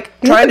 So I'm like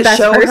trying to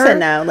show her.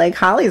 Now. Like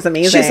Holly's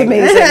amazing. She's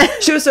amazing.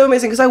 She was so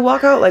amazing because I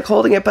walk out like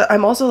holding it, but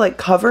I'm also like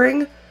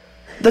covering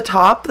the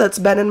top that's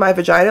been in my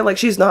vagina. Like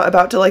she's not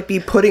about to like be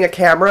putting a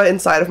camera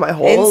inside of my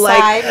hole.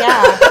 Inside,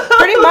 yeah,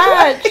 pretty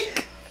much.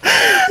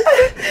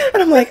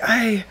 And I'm like,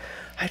 I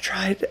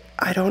tried.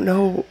 I don't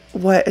know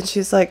what. And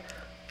she's like,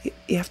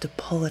 you have to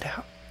pull it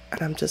out.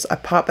 And I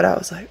pop it out. I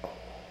was like, oh,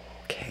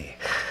 okay.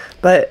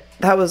 But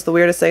that was the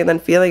weirdest thing. And then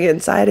feeling it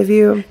inside of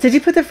you. Did you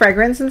put the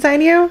fragrance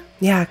inside you?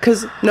 Yeah,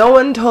 because no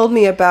one told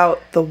me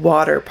about the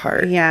water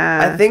part.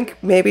 Yeah. I think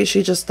maybe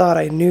she just thought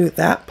I knew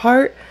that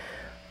part.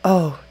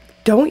 Oh,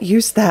 don't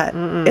use that.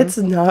 It's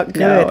not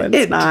good. No,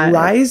 it's not.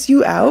 Dries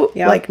you out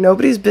like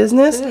nobody's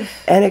business. Ugh.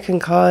 And it can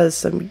cause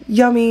some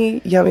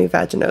yummy, yummy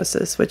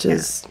vaginosis, which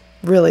is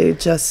really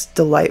just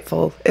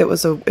delightful. It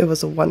was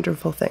a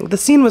wonderful thing. The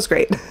scene was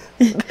great.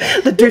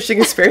 The douching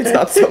experience,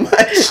 not so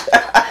much.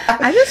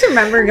 I just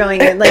remember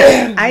going in, like,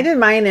 I did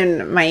mine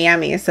in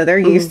Miami, so they're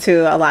used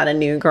to a lot of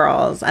new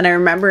girls. And I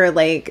remember,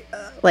 like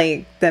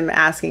them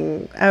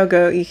asking,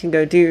 oh, you can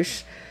go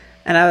douche.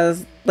 And I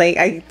was like,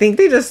 I think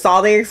they just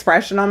saw the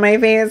expression on my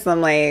face.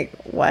 I'm like,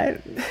 what?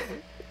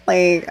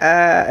 Like,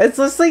 it's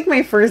just like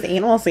my first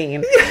anal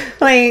scene.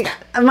 Like,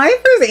 my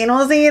first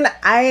anal scene,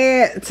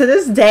 to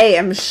this day,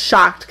 am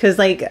shocked because,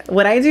 like,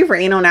 what I do for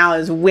anal now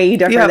is way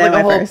different than like my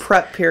a whole first.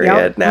 prep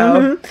period now.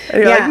 And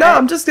you're like,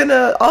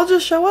 no, I'll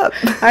just show up.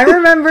 I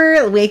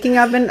remember waking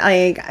up and,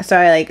 like, so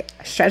I, like,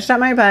 stretched out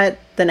my butt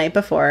the night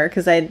before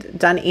because I'd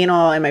done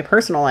anal in my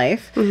personal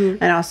life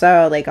and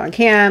also, like, on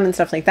cam and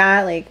stuff like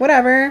that, like,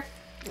 whatever.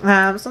 So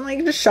I'm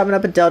like just shoving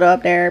up a dildo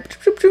up there,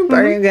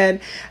 very good.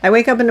 I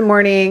wake up in the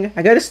morning,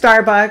 I go to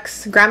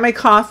Starbucks, grab my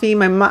coffee,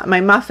 my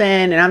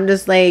muffin, and I'm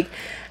just like,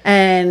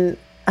 and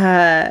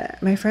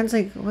my friend's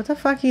like, "What the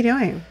fuck are you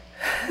doing?"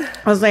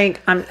 I was like,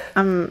 "I'm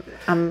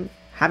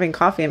having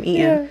coffee, I'm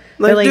eating." Yeah.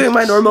 Like doing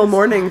my normal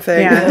morning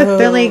thing. Yeah.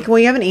 They're like, "Well,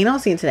 you have an anal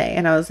scene today,"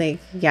 and I was like,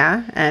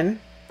 "Yeah," and.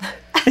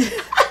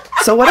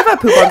 So what if I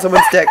poop on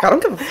someone's dick? I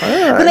don't give a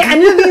fuck. But I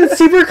ended up being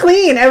super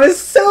clean. It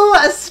was so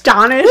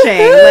astonishing.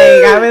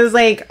 Like I was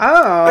like,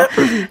 oh,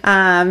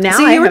 now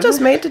see, you were just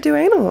made to do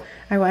anal.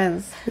 I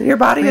was. Your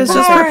body is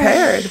just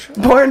prepared.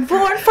 Born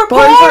for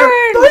porn. Yeah.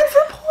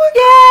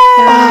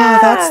 Oh,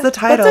 that's the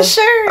title. That's a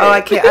shirt. Oh,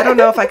 I can't. I don't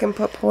know if I can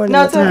put porn.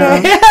 No, in it's the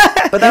okay.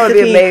 title. But that would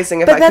be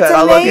amazing if I could.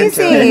 I'll look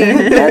into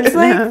it. That's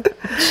like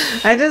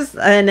I just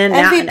and then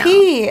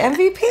MVP.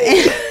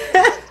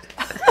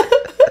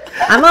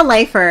 I'm a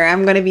lifer.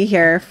 I'm going to be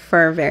here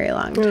for a very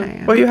long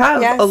time. Well, you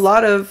have a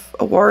lot of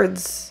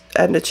awards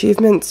and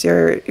achievements.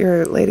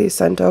 Your lady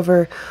sent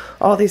over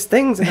all these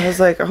things, and I was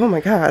like, oh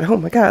my god.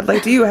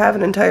 Like, do you have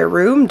an entire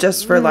room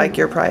just for like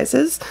your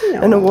prizes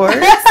and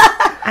awards?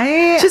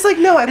 She's like,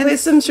 no, I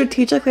place them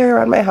strategically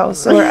around my house,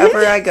 so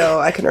wherever I go,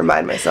 I can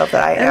remind myself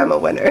that I am a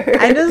winner.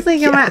 I just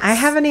think I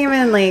haven't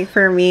even like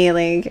for me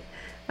like.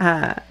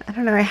 I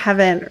don't know. I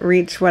haven't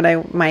reached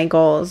my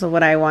goals of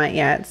what I want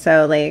yet.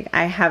 So like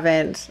I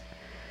haven't.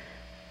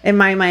 In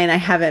my mind, I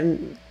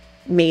haven't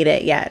made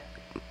it yet.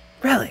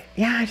 Really?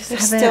 Yeah, I just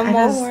there's haven't. Still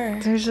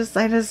more.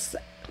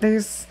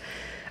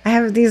 I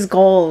have these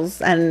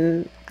goals,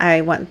 and I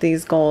want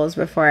these goals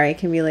before I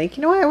can be like,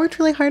 you know what, I worked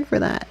really hard for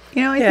that.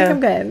 You know, I think I'm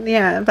good.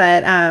 Yeah,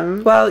 but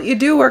well, you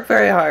do work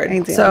very hard. I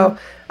do. So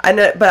I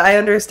know, but I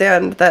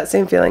understand that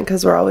same feeling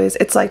because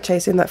it's like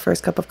chasing that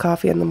first cup of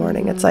coffee in the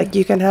morning. It's like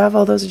you can have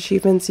all those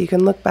achievements, you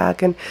can look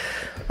back and.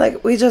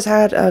 Like, we just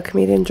had a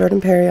comedian, Jordan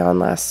Perry, on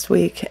last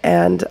week,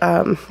 and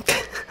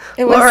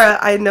Laura,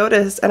 I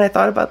noticed, and I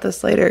thought about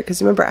this later,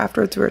 because you remember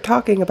afterwards we were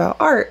talking about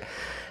art,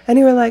 and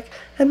you were like,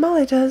 and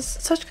Molly does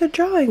such good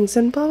drawings,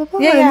 and blah, blah,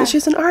 blah, and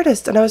she's an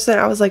artist, and I was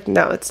like,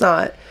 no, it's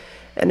not.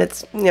 And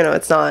it's,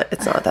 it's not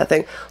that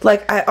thing.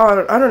 Like, I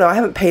don't know. I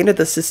haven't painted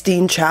the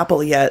Sistine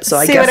Chapel yet, so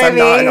I guess I'm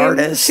not an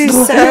artist. She's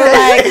so,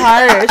 like,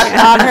 harsh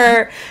on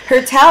her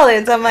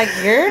talents. I'm like,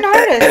 you're an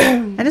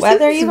artist,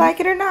 whether you like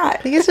it or not. I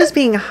think it's just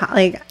being,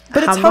 like,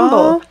 but it's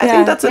humble. I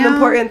think that's an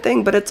important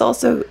thing, but it's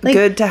also like,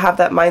 good to have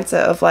that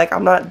mindset of, like,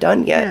 I'm not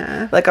done yet.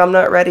 Yeah. Like, I'm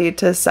not ready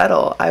to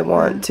settle. I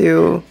want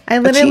to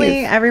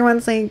achieve.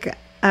 Everyone's like...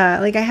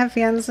 like I have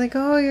fans like,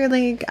 oh, you're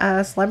like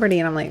a celebrity,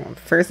 and I'm like,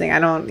 first thing, I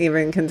don't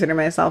even consider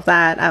myself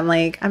that. I'm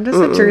like, I'm just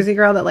a Jersey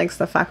girl that likes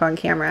to fuck on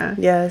camera.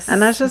 Yes,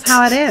 and that's just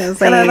how it is.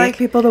 Like, and I like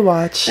people to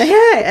watch.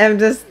 Yeah, I'm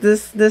just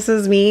this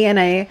is me, and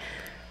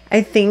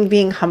I think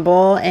being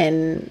humble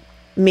and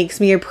makes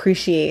me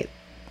appreciate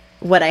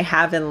what I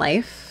have in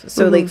life.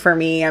 So like for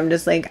me, I'm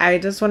just like, I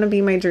just want to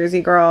be my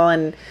Jersey girl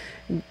and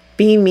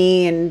be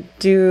me and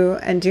do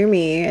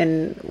me.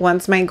 And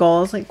once my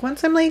goals, like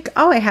once I'm like,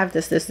 oh, I have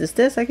this,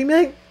 I can be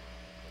like,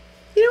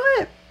 you know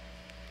what?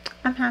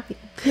 I'm happy.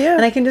 Yeah.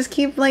 And I can just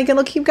keep like,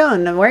 it'll keep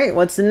going. I'm right.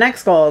 What's the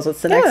next goals?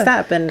 What's the next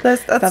step? And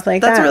stuff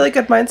like that. That's a really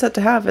good mindset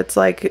to have. It's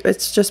like,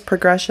 it's just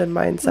progression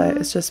mindset.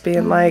 It's just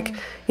being like,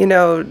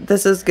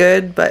 this is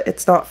good, but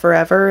it's not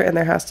forever. And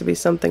there has to be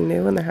something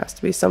new, and there has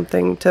to be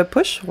something to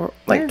push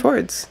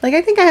towards. Like,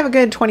 I think I have a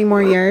good 20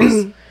 more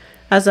years.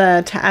 as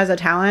a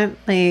talent,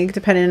 like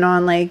depending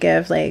on like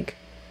if like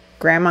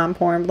grandma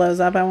porn blows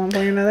up at one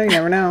point or another, you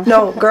never know.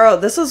 No,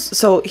 girl,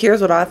 so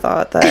here's what I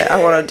thought that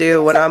I want to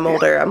do when I'm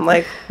older. I'm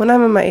like, when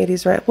I'm in my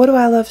 80s, right? What do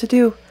I love to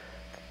do?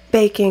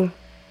 Baking.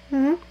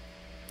 I'm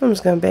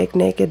just gonna bake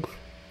naked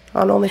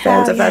on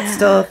OnlyFans if that's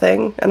still a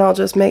thing, and I'll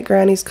just make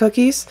granny's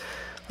cookies.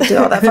 I'll do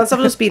all that fun stuff.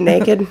 I'll just be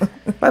naked.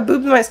 My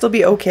boobs might still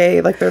be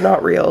okay, like they're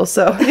not real,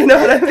 so you know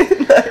what I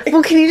mean? Like,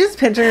 well, can you just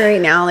picture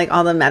right now, like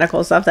all the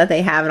medical stuff that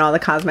they have and all the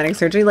cosmetic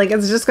surgery? Like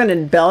it's just going to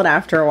build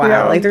after a while.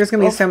 Yeah. Like there's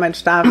going to be so much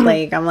stuff.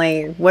 Like I'm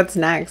like, what's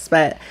next?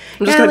 But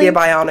I'm just gonna be a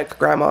bionic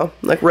grandma,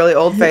 like really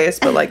old face,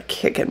 but like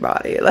kicking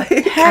body. Like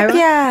Heck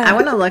yeah. I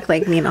want to look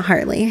like Nina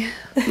Hartley.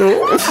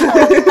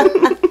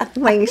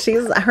 Like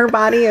her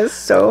body is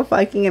so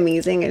fucking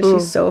amazing, and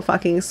she's so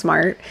fucking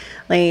smart.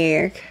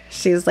 Like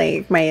she's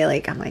like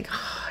I'm like,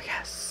 oh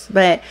yes.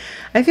 But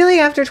I feel like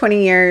after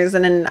 20 years,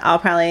 and then I'll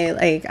probably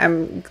like,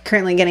 I'm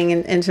currently getting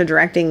into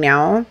directing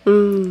now.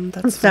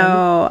 That's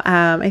so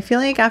I feel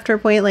like after a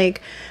point,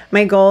 like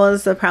my goal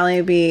is to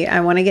probably be,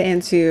 I want to get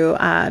into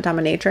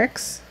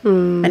dominatrix,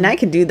 and I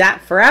could do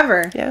that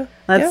forever. Yeah.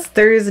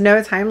 There's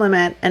no time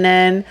limit. And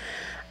then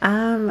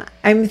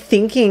I'm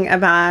thinking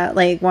about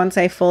like once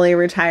I fully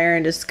retire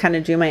and just kind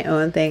of do my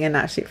own thing and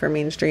not shoot for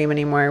mainstream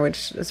anymore,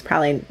 which is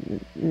probably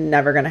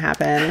never going to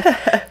happen.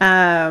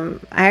 I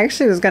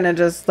actually was going to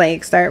just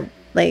like start,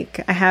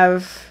 like I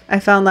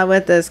fell in love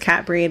with this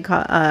cat breed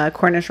called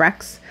Cornish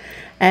Rex,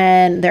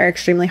 and they're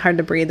extremely hard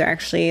to breed. They're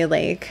actually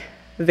like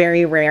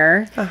very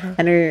rare,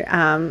 and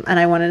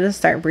I wanted to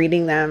start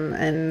breeding them,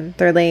 and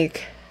they're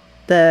like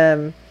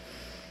the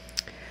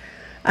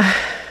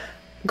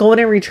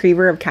golden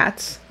retriever of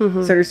cats.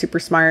 So they're super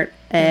smart,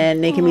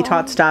 and they can be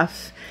taught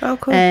stuff. Oh,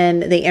 cool.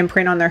 And they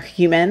imprint on their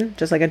human,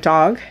 just like a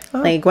dog.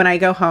 Like when I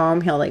go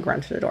home, he'll like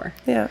run to the door.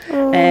 Yeah.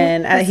 Oh,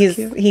 and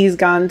he's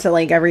gone to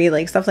like every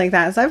like stuff like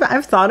that. So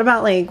I've thought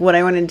about like what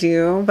I want to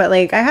do, but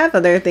like I have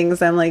other things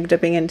I'm like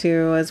dipping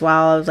into as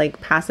well, as like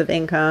passive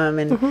income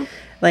and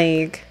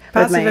like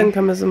passive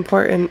income is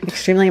important.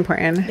 Extremely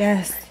important.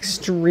 Yes.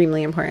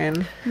 Extremely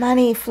important.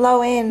 Money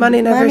flow in.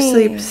 Money never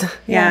sleeps.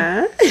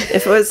 Yeah.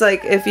 If it was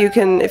like, if you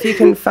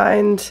can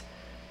find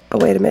a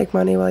way to make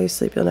money while you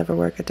sleep, you'll never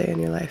work a day in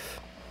your life.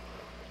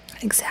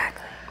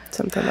 Exactly.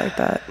 Something like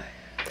that.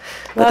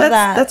 Love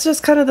that. That's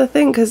just kind of the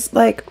thing, because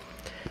like,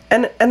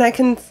 and I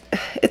can,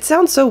 it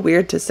sounds so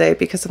weird to say,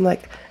 because I'm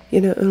like, you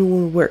know, I don't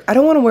want to work. I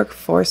don't want to work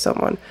for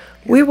someone.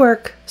 Yeah. We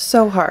work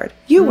so hard.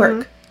 You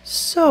work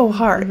so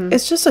hard.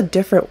 It's just a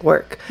different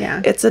work.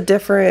 Yeah. It's a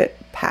different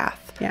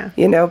path. Yeah.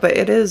 You know, but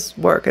it is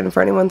work. And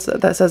for anyone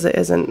that says it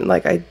isn't,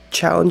 like, I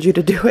challenge you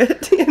to do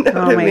it. You know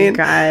what I mean? Oh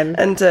my God.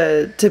 And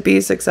to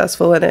be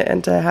successful in it,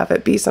 and to have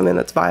it be something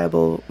that's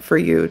viable for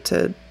you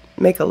to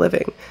make a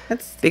living.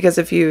 Because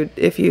if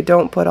you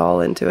don't put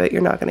all into it,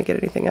 you're not going to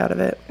get anything out of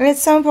it. And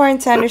it's so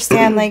important to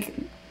understand, like,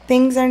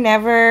 things are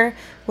never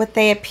what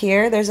they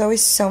appear. There's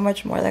always so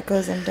much more that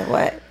goes into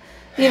what,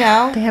 you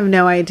know? They have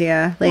no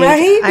idea. Like,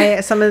 right?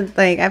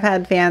 I've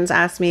had fans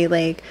ask me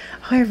like,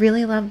 oh, I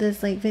really love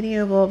this like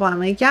video, blah, blah, blah. I'm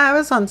like, yeah, I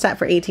was on set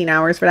for 18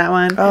 hours for that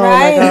one. Oh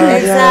right? My God,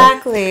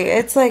 exactly. Yeah.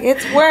 It's like,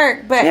 it's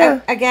work.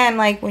 But again,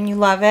 like when you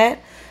love it,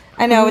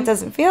 I know it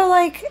doesn't feel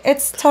like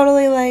it's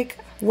totally like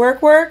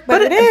work,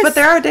 but it is. But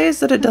there are days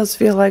that it does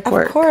feel like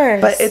work. Of course.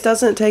 But it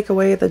doesn't take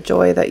away the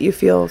joy that you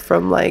feel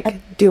from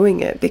like doing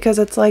it, because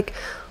it's like,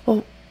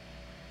 well,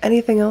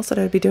 anything else that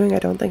I'd be doing, I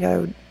don't think I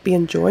would be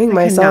enjoying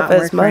myself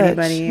as much.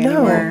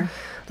 No,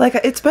 like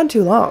it's been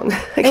too long.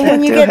 And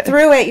when you get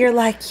through it, you're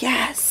like,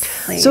 yes.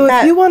 So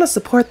if you want to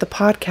support the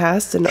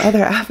podcast and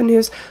other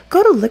avenues,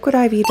 go to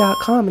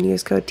liquidiv.com and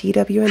use code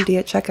TWND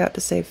at checkout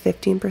to save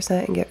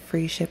 15% and get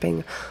free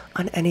shipping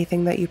on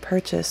anything that you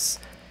purchase.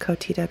 Code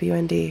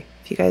TWND.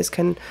 You guys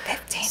can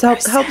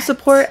help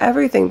support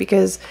everything,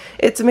 because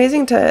it's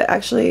amazing to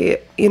actually,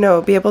 you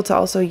know, be able to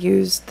also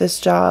use this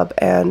job,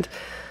 and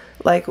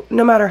like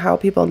no matter how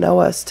people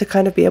know us, to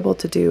kind of be able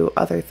to do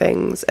other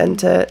things, and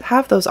to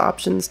have those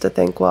options to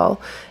think,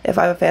 well, if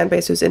I have a fan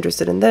base who's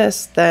interested in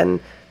this, then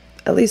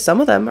at least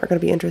some of them are going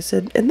to be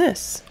interested in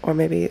this, or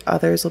maybe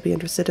others will be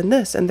interested in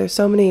this. And there's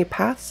so many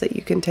paths that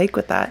you can take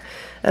with that,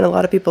 and a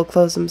lot of people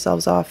close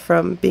themselves off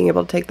from being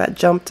able to take that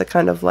jump to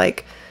kind of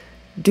like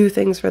do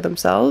things for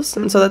themselves.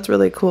 And so that's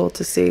really cool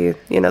to see,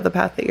 you know, the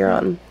path that you're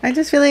on. I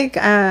just feel like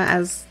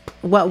as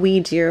what we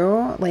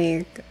do,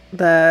 like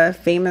the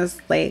famous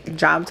like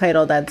job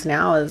title that's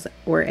now is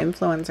we're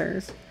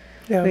influencers.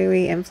 Yeah.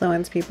 We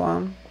influence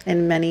people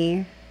in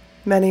many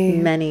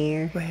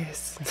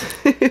ways.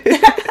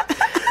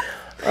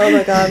 Oh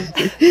my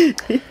God.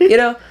 You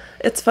know,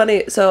 it's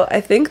funny. So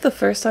I think the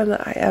first time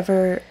that I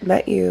ever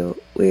met you,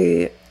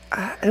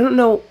 I don't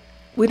know,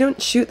 we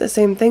don't shoot the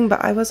same thing,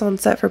 but I was on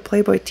set for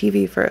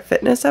PlayboyTV for a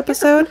fitness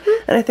episode,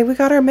 and I think we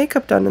got our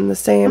makeup done in the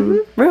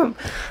same room.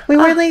 We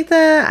wore like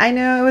I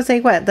know it was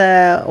like what,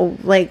 the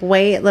like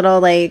white little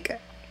like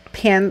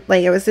pant,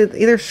 like it was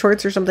either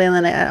shorts or something,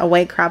 and then a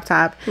white crop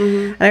top.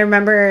 And I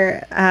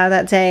remember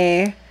that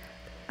day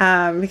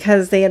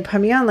because they had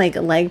put me on like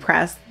leg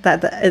press.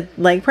 That the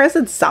leg press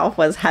itself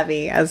was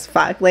heavy as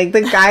fuck. Like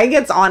the guy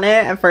gets on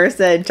it at first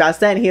to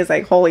adjust it, and he's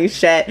like, "Holy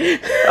shit!"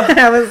 And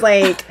I was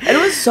like, and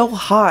it was so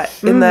hot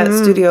in that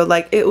studio.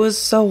 Like it was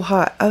so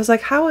hot. I was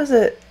like, "How is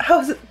it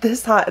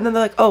this hot?" And then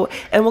they're like, "Oh,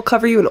 and we'll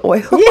cover you in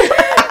oil."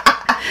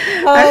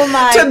 Oh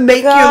my to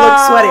make you look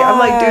sweaty. I'm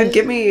like, dude,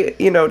 give me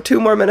 2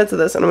 more minutes of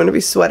this and I'm gonna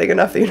be sweating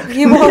enough that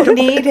you won't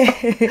need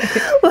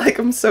it. Like,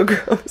 I'm so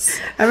gross.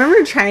 I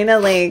remember trying to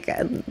like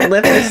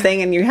lift this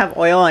thing and you have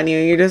oil on you.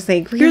 You're just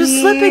like, really? You're just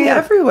slipping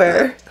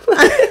everywhere.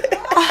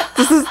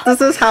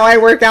 This is how I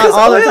work out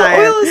all the time.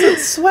 Oil isn't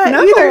sweat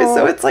either,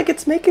 so it's like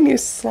it's making you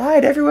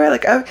slide everywhere.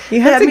 Like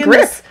you have to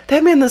grip. They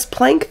had me in this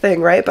plank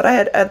thing, right? But I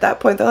had at that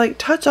point they're like,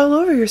 touch all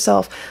over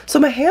yourself. So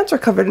my hands were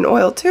covered in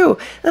oil too.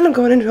 Then I'm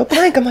going into a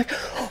plank. I'm like,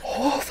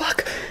 oh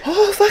fuck,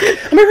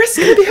 my wrist's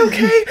gonna be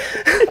okay.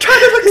 I'm trying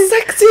to look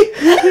sexy.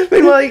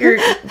 Meanwhile, your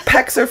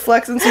pecs are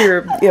flexing, so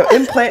your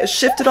implant is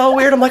shifted all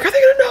weird. I'm like, are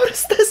they gonna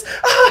notice this?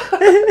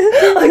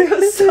 Like, it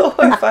was so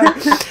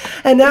horrifying.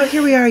 And now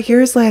here we are,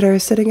 years later,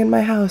 sitting in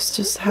my house,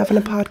 just having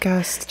a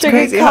podcast. It's drinking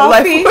crazy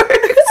coffee. how life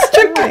works.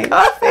 Drinking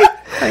coffee.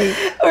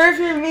 Or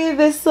for me,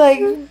 this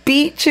like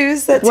beet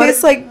juice that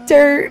tastes like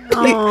dirt.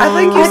 I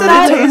think you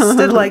said it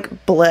tasted like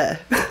bleh.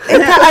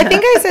 I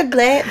think I said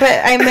bleh,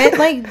 but I meant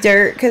like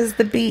dirt because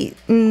the beet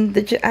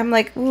and I'm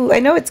like, ooh, I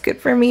know it's good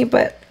for me,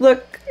 but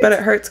look. But it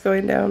hurts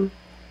going down.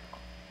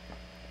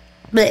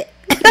 Bleh.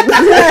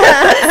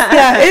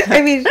 Yeah,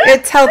 I mean,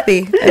 it's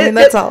healthy.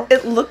 That's all.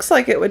 It looks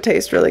like it would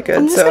taste really good,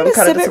 I'm just so I'm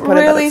kind of sip it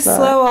disappointed really that it's not.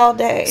 slow all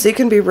day. So you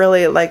can be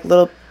really like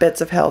little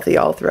bits of healthy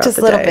all throughout Just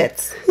the little day.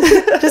 bits,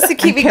 just to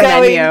keep you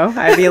going.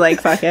 I'd be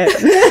like, fuck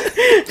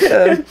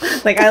it.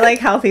 Like I like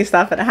healthy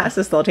stuff, but it has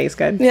to still taste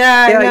good.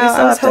 Yeah, I know.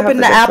 I was hoping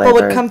the apple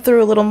flavor would come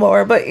through a little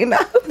more, but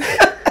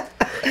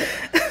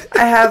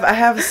I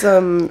have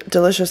some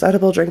delicious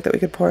edible drink that we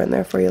could pour in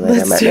there for you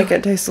later. Might make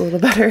it taste a little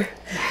better,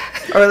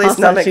 or at least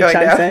not make it going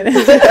down.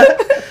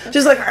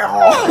 Just like,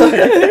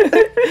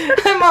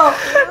 I'm all.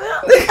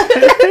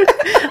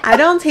 I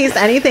don't taste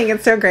anything.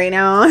 It's so great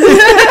now.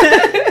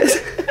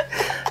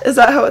 Is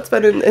that how it's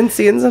been in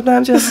scenes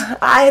sometimes? Just,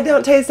 I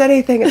don't taste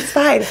anything. It's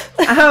fine.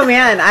 Oh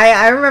man,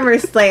 I remember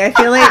like I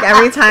feel like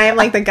every time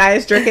like the guy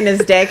is jerking his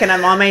dick and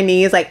I'm on my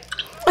knees like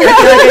I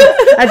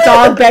feel like a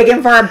dog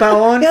begging for a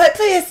bone. You're like,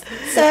 please,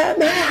 sir,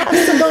 may I have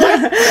some more?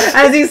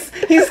 As he's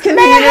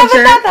continuing to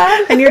jerk,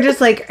 and you're just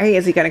like, hey,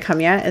 is he gonna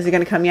come yet? Is he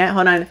gonna come yet?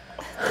 Hold on.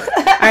 All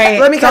right,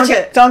 let me catch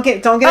it. Don't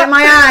get in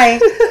my eye.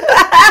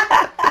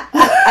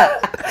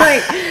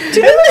 Like, do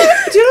you know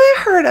what I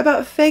heard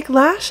about fake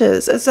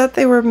lashes? Is that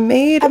they were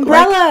made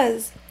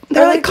Umbrellas.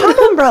 They're like cum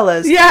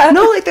umbrellas. Yeah.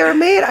 No, like they were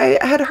made. I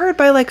had heard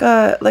by like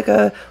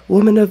a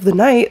woman of the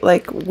night,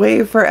 like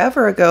way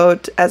forever ago,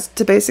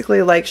 to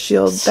basically like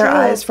shield their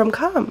eyes from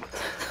cum.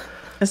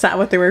 Is that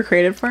what they were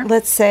created for?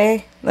 Let's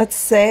say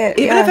it.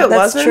 Even if it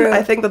wasn't, true.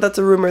 I think that's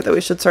a rumor that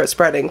we should start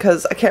spreading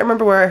because I can't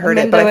remember where I heard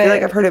it, but I feel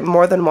like I've heard it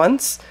more than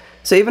once.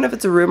 So even if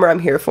it's a rumor, I'm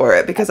here for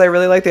it because I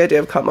really like the idea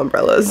of cum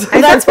umbrellas.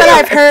 Well, that's what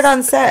I've heard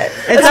on set.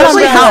 It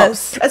actually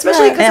helps.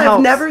 Especially because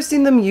I've never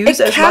seen them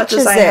used as much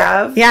as I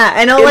have. Yeah,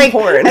 and it'll like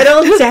porn.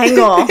 It'll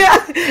dangle.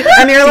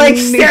 And you're like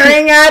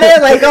staring at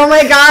it like, oh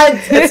my god.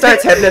 It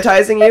starts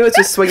hypnotizing you. It's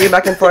just swinging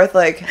back and forth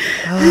like,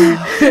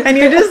 oh. And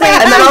you're just like,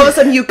 and then all of a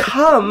sudden you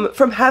come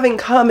from having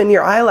cum in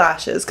your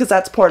eyelashes because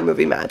that's porn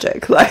movie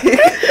magic. Like,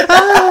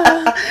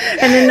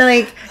 and then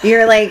like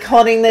you're like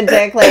holding the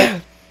dick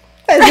like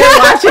as you're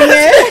watching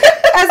it.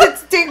 As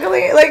it's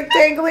dingling.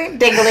 dingling. The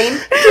dingling.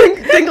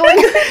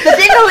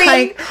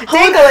 Like,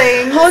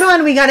 dingling. Hold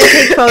on, we gotta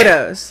take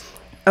photos.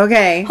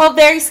 Okay. Hold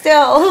very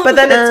still. But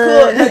then it's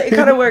cool. It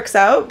kind of works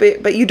out,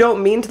 but you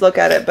don't mean to look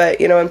at it. But,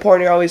 in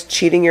porn, you're always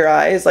cheating your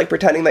eyes, like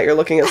pretending that you're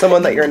looking at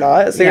someone that you're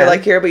not. So you're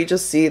like here, but you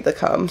just see the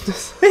cum.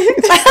 just like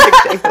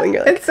dangling.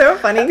 You're like, it's so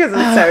funny because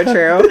it's so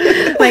true.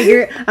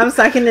 Like I'm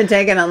sucking the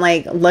dick and I'm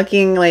like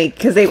looking like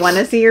because they want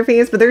to see your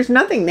face, but there's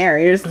nothing there.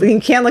 You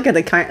can't look at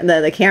the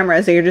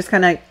camera, so you're just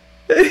kind of.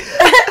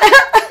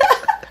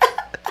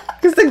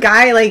 Because the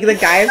guy's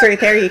right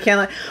there. You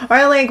can't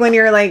or like when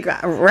you're like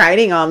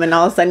riding them and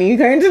all of a sudden you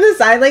turn to the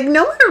side. Like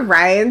no one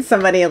rides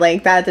somebody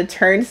like that to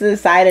turn to the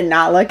side and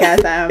not look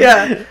at them.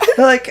 Yeah,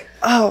 they're like,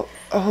 oh.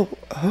 Let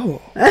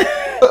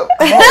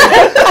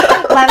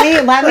me.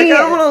 I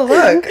don't want to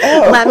look.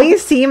 Oh. Let me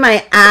see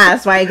my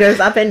ass while it goes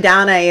up and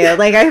down at you.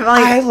 Like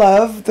I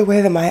love the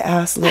way that my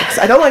ass looks.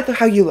 I don't like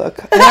how you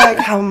look. I like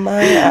how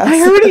my ass.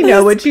 I already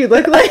know what you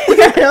look like.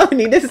 I don't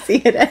need to see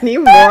it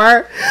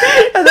anymore.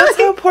 And that's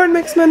how porn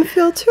makes men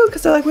feel too,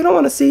 because they're like, we don't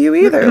want to see you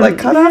either. Like,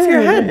 cut off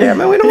your head, damn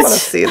it. We don't want to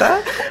see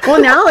that. Well,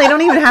 now they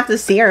don't even have to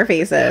see our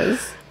faces.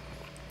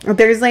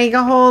 There's like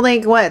a whole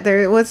like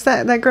what's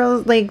that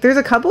girl like there's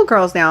a couple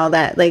girls now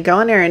that like go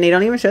in there and they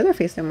don't even show their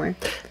face anymore.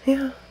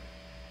 Yeah.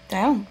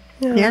 Damn.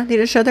 Yeah, they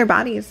just show their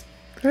bodies.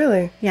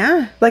 Really?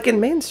 Yeah. Like in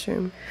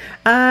mainstream?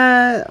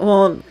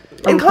 Well,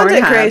 in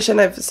content creation,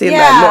 I've seen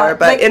that more,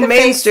 but like in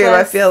mainstream,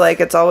 faceless. I feel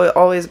like it's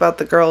always about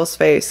the girl's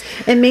face.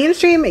 In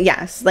mainstream,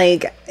 yes,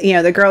 like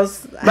the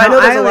girls. But I know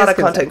there's a lot of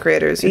content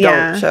creators who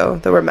don't show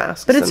that wear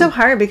masks. But it's so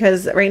hard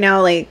because right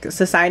now, like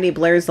society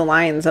blurs the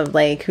lines of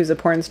like who's a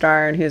porn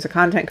star and who's a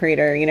content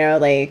creator.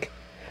 Like,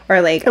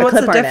 or like. And a what's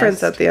clip the artist.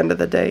 difference at the end of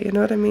the day? You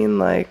know what I mean?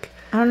 Like,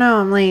 I don't know.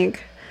 I'm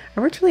like. I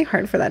worked really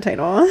hard for that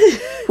title.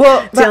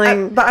 Well,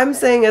 but I'm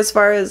saying as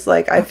far as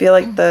like, I feel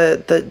like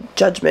the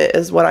judgment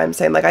is what I'm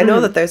saying. Like, I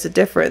know that there's a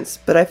difference,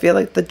 but I feel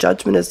like the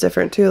judgment is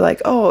different too.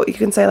 Like, oh, you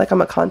can say like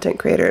I'm a content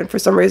creator, and for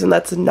some reason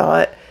that's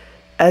not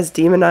as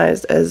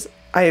demonized as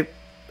I'm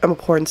a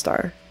porn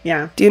star.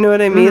 Yeah. Do you know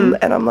what I mean?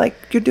 And I'm like,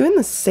 you're doing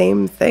the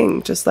same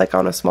thing, just like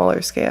on a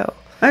smaller scale.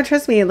 Oh,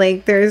 trust me.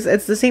 Like,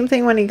 it's the same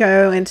thing when you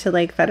go into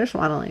like fetish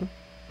modeling,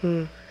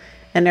 and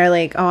they're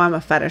like, oh, I'm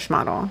a fetish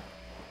model.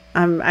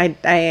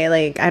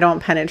 I don't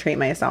penetrate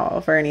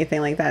myself or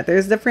anything like that.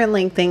 There's different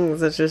like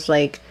things. It's just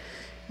like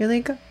you're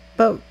like,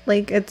 but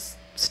like it's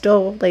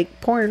still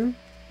like porn.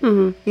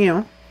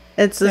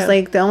 It's just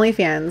like the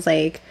OnlyFans.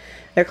 Like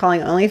they're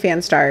calling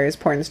OnlyFans stars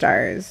porn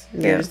stars.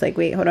 And you're just like,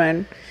 wait, hold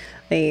on.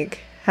 Like,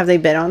 have they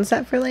been on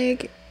set for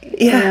like 8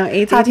 to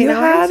 18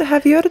 hours?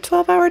 Have you had a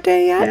 12-hour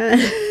day yet?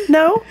 Yeah.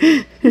 No.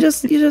 You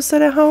just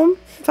sit at home.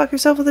 Fuck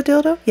yourself with a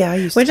dildo? Yeah, I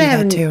used to do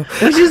that too.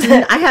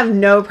 I have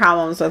no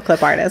problems with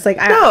clip artists. Like,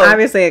 I'm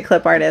obviously a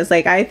clip artist.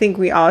 Like, I think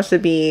we all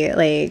should be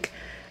like,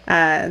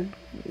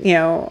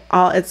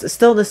 it's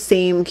still the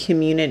same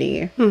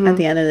community at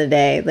the end of the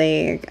day.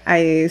 Like,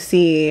 I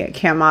see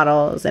cam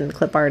models and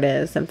clip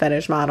artists and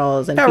fetish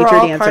models and feature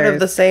dancers. Part of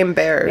the same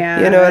bear.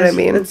 Yeah, you know what I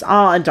mean? It's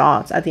all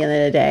adults at the end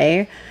of the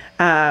day.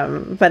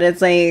 But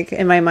it's like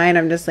in my mind,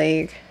 I'm just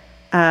like,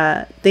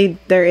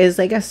 there is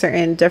like a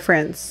certain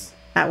difference.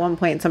 At one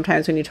point,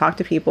 sometimes when you talk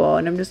to people,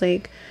 and I'm just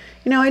like,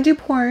 I do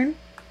porn,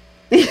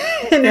 and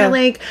they're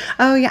like,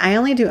 oh yeah, I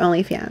only do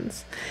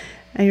OnlyFans,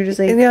 and you're just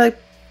like, and you're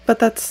like, but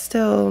that's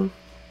still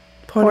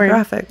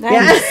pornographic.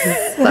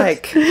 Nice.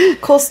 Like,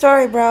 cool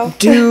story, bro.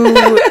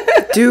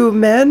 Do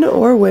men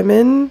or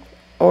women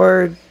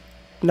or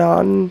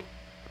non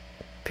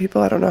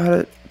people? I don't know how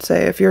to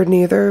say. If you're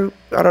neither,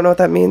 I don't know what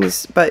that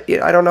means, but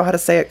I don't know how to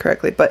say it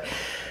correctly. But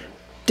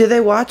do they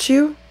watch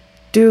you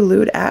do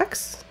lewd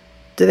acts?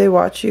 Do they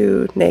watch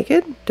you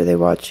naked? Do they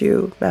watch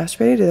you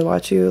masturbating? Do they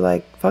watch you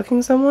like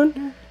fucking someone?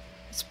 Yeah.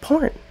 It's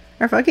porn.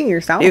 Or fucking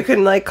yourself. You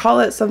can like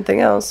call it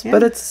something else,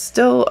 but it's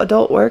still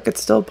adult work.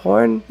 It's still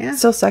porn. Yeah. It's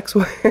still sex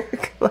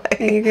work. Like,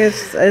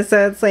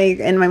 so it's like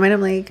in my mind,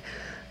 I'm like,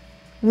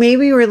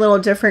 maybe we're a little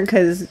different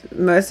because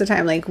most of the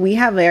time, like we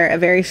have a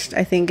very,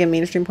 I think in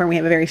mainstream porn, we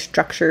have a very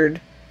structured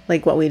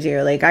like what we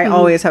do. Like I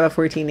always have a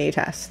 14-day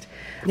test.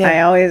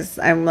 Yeah.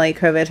 I'm like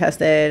COVID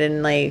tested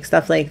and like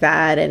stuff like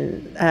that,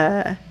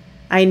 and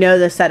I know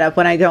the setup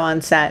when I go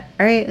on set.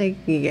 All right, like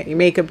you get your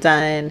makeup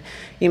done,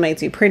 you might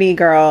do pretty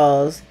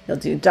girls, you'll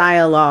do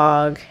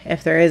dialogue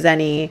if there is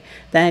any,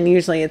 then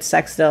usually it's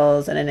sex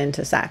stills and an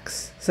into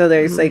sex. So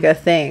there's like a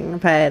thing,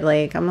 but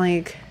like I'm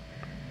like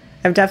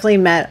I've definitely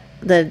met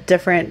the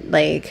different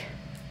like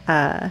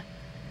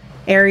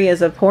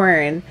areas of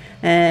porn,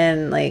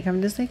 and like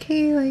I'm just like,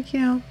 hey, like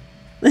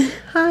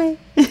hi.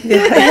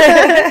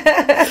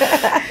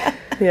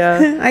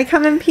 Yeah. I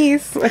come in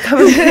peace.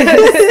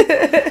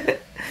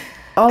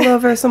 All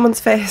over someone's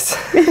face.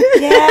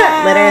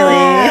 Yeah.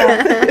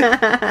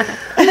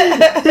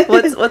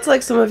 Literally. What's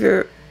like some of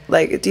your,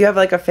 like, do you have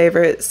like a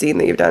favorite scene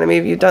that you've done? I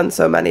mean, you've done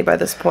so many by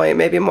this point,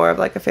 maybe more of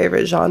like a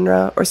favorite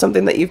genre or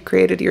something that you've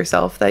created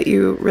yourself that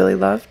you really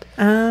loved?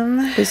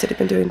 You said you've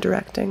been doing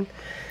directing.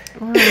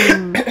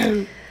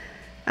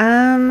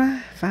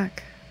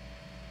 Fuck.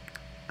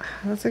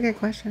 That's a good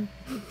question.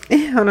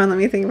 Hold on, let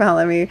me think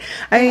about it.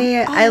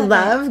 I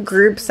love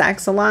group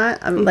sex a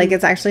lot. Like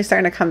it's actually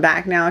starting to come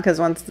back now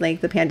because once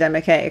like the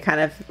pandemic hit, it kind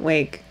of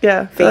like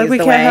phased like we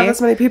away. Can't have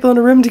as many people in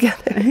a room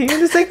together. You're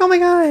just like, oh my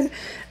god.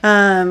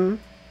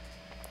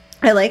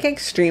 I like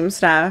extreme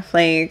stuff.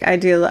 Like I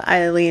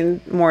lean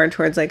more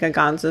towards like a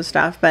gonzo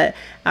stuff, but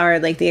or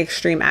like the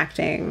extreme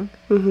acting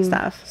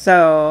stuff.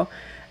 So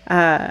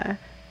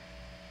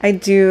I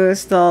do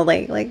still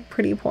like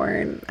pretty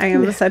porn. I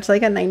am such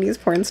like a 90s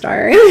porn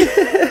star.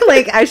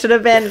 Like I should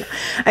have been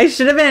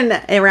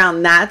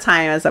around that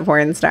time as a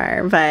porn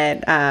star,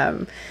 but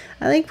I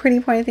like pretty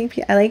porn. I think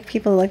I like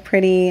people who look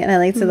pretty, and I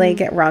like to like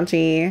get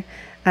raunchy.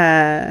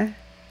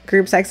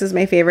 Group sex is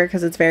my favorite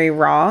because it's very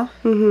raw.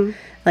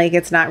 Like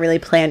it's not really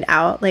planned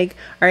out. Like,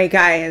 all right,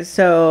 guys,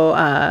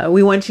 so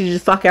we want you to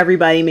just fuck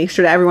everybody. Make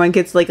sure that everyone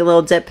gets like a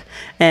little dip,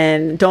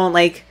 and don't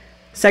like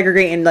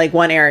segregate in like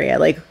one area,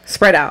 like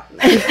spread out.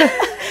 keep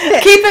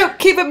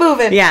it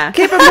moving. Yeah,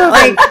 keep it moving.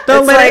 Like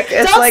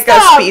it's like a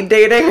speed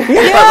dating, but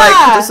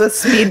like just with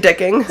speed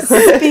dicking,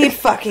 speed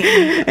fucking.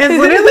 It's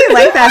literally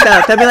like that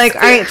though. They'll be like,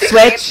 all right,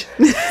 switch.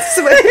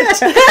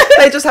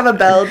 They just have a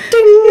bell.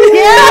 Ding.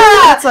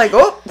 Yeah, It's like,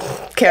 oh,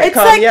 can't It's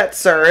come like- yet,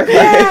 sir.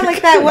 Yeah,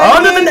 like that one.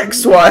 On to the game-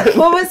 next one.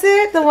 What was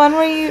it? The one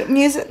where you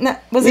was it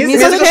Musical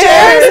musical chairs?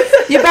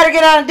 chairs? You better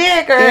get on a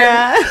dick or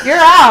Yeah. you're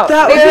out.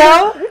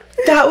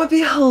 That would be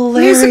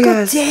hilarious.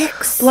 Musical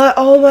dicks.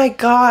 Oh my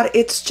god,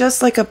 it's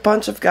just like a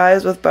bunch of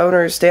guys with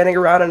boners standing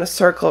around in a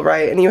circle,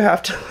 right? And you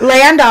have to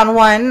Land on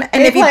one,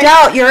 and if you play-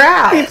 don't, you're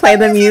out. You play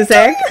the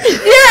music.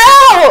 You're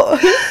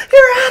out.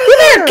 You're out of You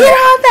there. better get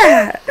on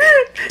that.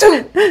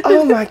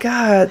 Oh my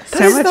god.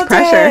 So much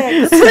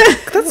pressure.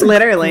 That's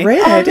literally.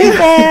 Great I'll be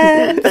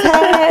idea.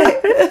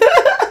 there.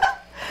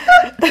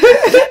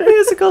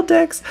 Musical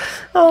dicks.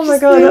 Oh my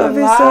god, that would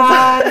be so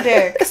fun.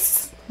 dicks.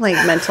 Like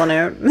mental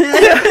note.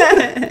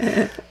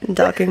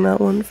 Docking that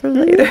one for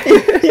later.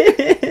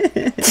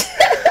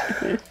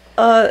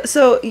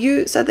 So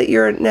you said that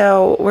you're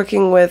now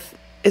working with,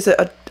 is it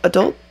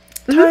adult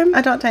time?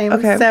 Adult time.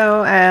 Okay.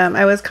 So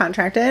I was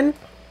contracted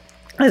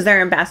as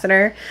their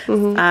ambassador,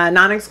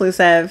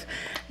 non-exclusive,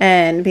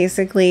 and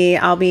basically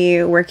I'll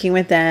be working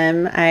with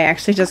them. I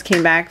actually just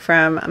came back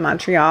from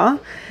Montreal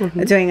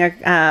doing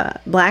a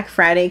Black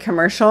Friday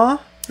commercial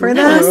for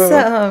them.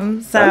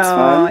 Awesome. So That's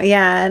fun.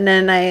 yeah, and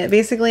then I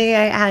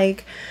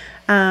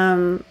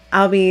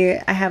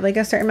have like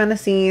a certain amount of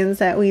scenes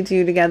that we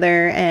do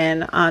together,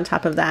 and on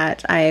top of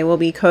that, I will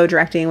be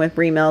co-directing with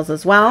Bree Mills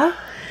as well.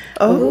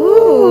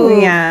 Oh,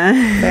 Yeah.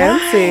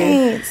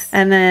 fancy. Nice.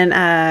 And then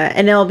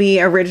and it'll be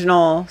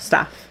original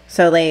stuff.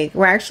 So like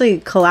we're actually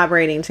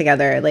collaborating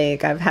together.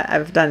 Like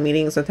I've done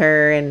meetings with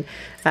her, and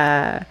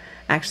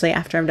actually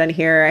after I'm done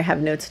here, I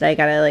have notes that I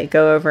gotta like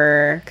go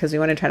over because we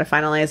want to try to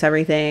finalize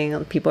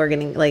everything. People are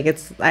getting like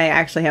I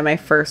actually have my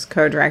first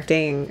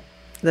co-directing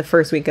the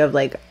first week of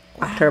like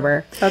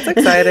October. That's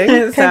exciting. So,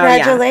 yeah.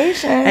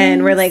 Congratulations.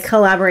 And we're like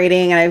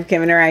collaborating, and I've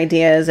given her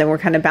ideas, and we're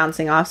kind of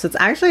bouncing off. So it's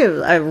actually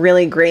a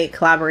really great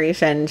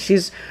collaboration.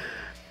 She's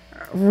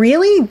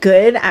really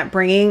good at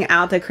bringing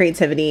out the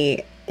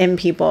creativity in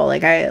people.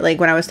 Like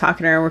when I was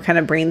talking to her, we're kind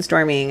of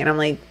brainstorming, and I'm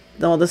like,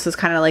 well, this is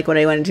kind of like what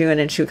I want to do, and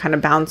then she would kind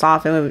of bounce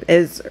off, and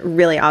it's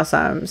really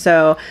awesome.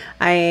 So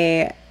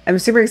I'm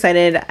super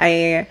excited.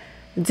 I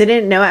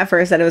didn't know at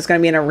first that it was going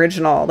to be an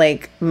original.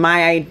 Like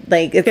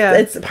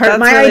it's part of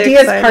my really idea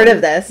exciting. is part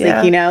of this. Yeah.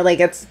 Like, you know, like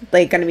it's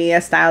like going to be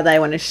a style that I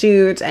want to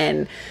shoot,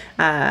 and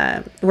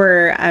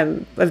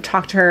I've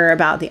talked to her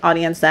about the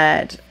audience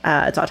that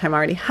It's All Time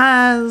already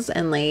has,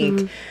 and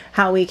like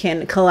how we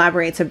can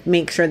collaborate to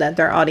make sure that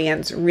their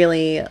audience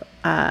really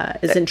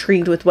is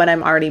intrigued with what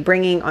I'm already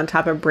bringing, on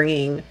top of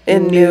bringing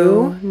In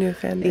new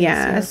fan base.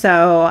 yeah.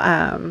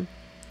 So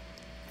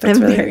That's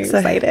I'm really very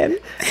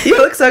excited. You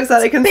look so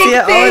excited. I can see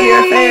it all in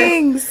your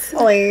face.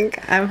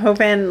 Like I'm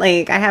hoping,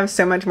 like I have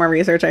so much more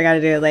research I got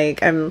to do.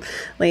 Like I'm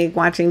like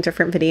watching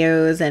different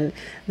videos, and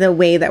the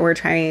way that we're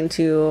trying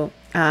to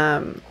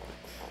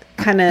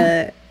kind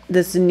of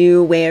this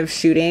new way of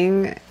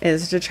shooting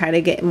is to try to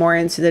get more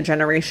into the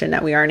generation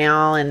that we are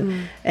now,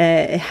 and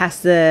it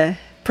has to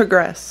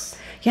Progress.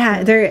 yeah,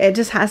 it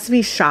just has to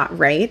be shot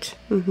right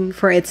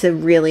for it to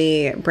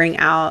really bring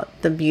out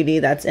the beauty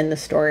that's in the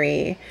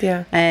story.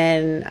 Yeah.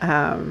 And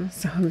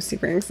so I'm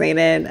super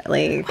excited.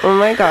 Like, Oh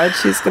my god,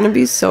 she's gonna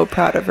be so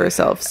proud of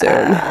herself soon.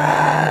 oh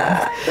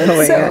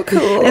my so God.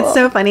 cool. It's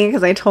so funny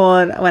because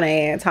when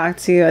I talked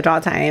to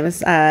Adult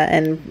Times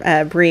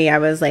and Bree, I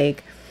was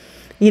like,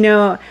 you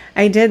know,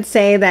 I did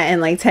say that in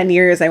like 10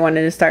 years I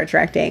wanted to start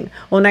directing.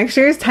 Well, next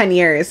year is 10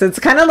 years. So it's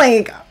kind of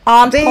like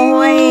On ding.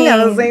 point.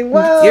 I was like,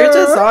 whoa. You're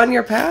just on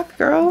your path,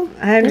 girl.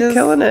 I'm You're just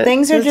killing it.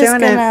 Things are Just just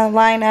doing gonna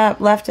line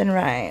up left and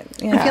right.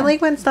 You I feel like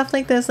when stuff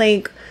like this,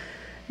 like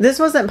this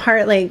wasn't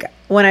part, like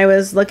when I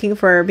was looking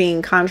for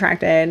being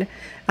contracted,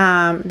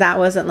 that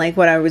wasn't like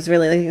what I was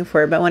really looking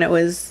for. But when it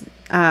was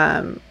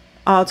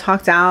all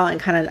talked out and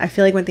kind of, I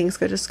feel like when things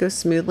just go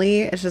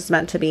smoothly, it's just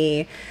meant to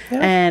be. Yeah.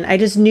 And I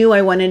just knew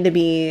I wanted to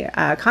be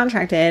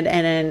contracted.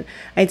 And then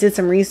I did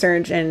some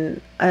research,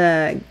 and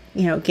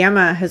you know,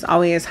 Gamma has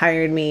always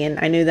hired me, and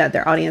I knew that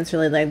their audience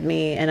really liked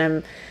me. And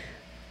I'm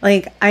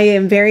like, I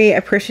am very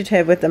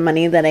appreciative with the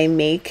money that I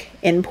make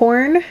in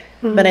porn,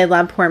 but I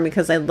love porn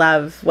because I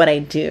love what I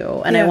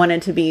do. And I Yeah.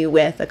 wanted to be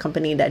with a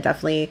company that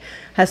definitely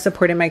has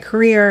supported my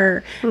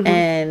career.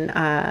 And,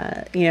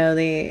 you know,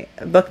 they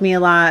book me a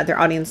lot. Their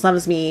audience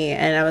loves me.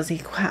 And I was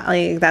like, wow,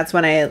 like, that's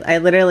when I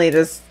literally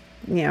just,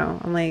 you know,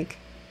 I'm like,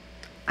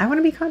 I want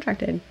to be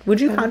contracted. Would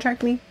you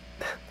contract me?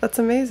 That's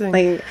amazing.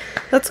 Like,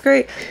 That's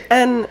great.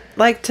 And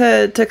like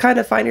to kind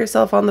of find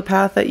yourself on the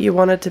path that you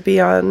wanted to be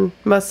on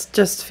must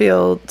just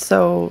feel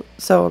so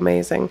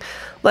amazing.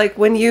 Like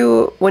when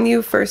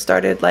you first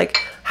started, like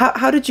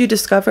how did you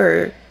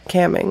discover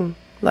camming?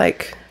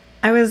 Like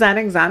I was at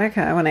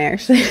Exotica when I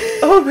actually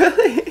oh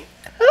really?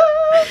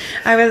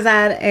 I was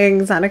at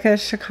Exotica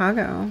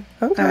Chicago.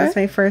 Okay. That was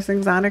my first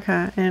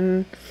Exotica,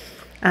 and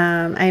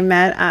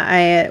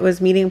I was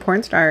meeting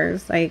porn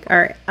stars, like,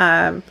 or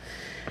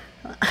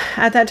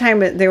at that time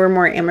they were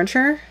more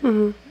amateur,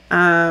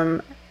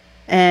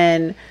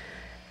 and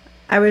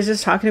I was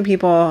just talking to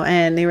people,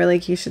 and they were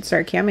like, you should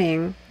start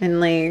camming, and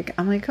like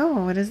I'm like,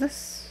 oh, what is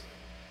this?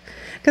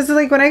 Because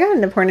like when I got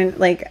into porn,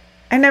 like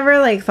I never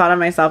like thought of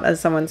myself as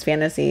someone's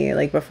fantasy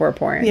like before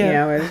porn. You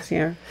know, it was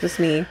just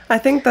me. I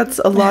think that's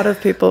a lot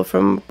of people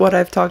from what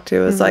I've talked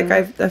to. Is like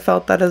I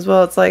felt that as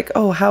well. It's like,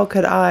 oh, how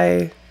could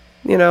I,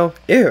 ew,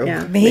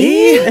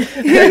 me?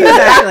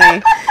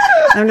 Exactly.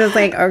 I'm just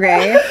like,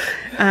 okay.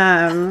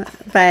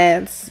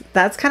 But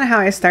that's kind of how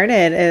I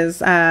started. Is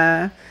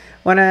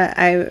when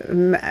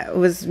I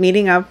was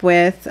meeting up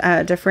with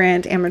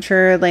different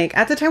amateur, like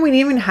at the time we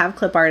didn't even have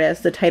clip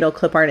artists, the title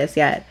clip artist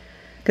yet.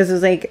 Because it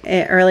was like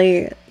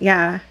early,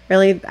 I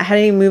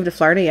hadn't even moved to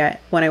Florida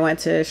yet when I went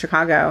to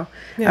Chicago.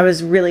 Yeah. I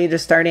was really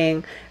just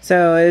starting.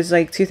 So it was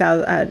like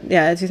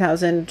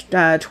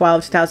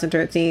 2012,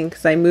 2013,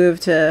 because I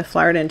moved to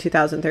Florida in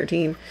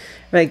 2013,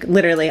 like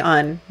literally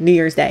on New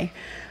Year's Day.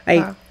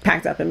 I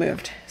packed up and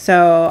moved.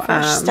 So,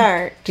 Fresh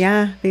start.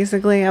 Yeah,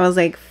 basically I was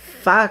like,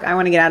 fuck, I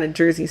want to get out of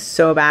Jersey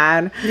so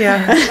bad.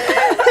 Yeah.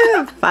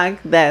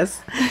 Fuck this.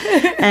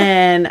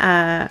 And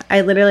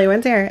I literally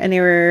went there, and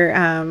they were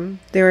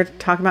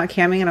talking about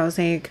camming, and I was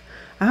like,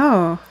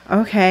 oh,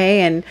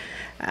 okay. And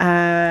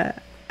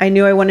I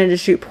knew I wanted to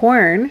shoot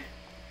porn,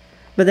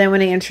 but then when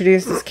they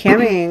introduced this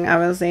camming, I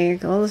was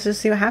like, well, let's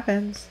just see what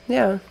happens.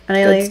 Yeah. And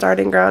good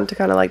starting ground to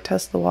kind of like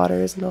test the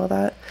waters and all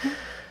that.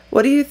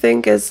 What do you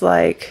think is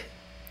like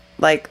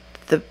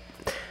the,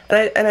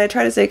 and I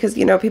try to say, because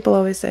people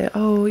always say,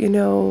 oh,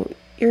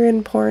 you're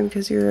in porn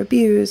because you're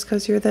abused,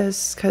 because you're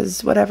this,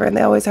 because whatever. And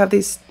they always have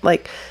these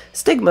like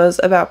stigmas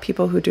about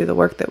people who do the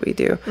work that we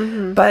do.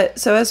 Mm-hmm. But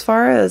so as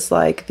far as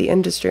like the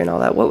industry and all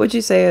that, what would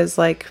you say is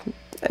like,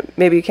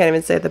 maybe you can't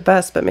even say the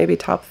best, but maybe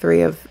top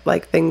 3 of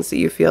like things that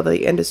you feel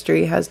the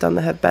industry has done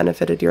that have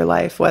benefited your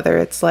life, whether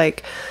it's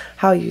like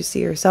how you see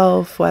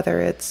yourself,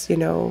 whether it's,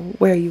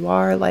 where you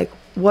are, like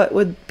what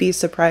would be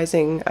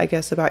surprising, I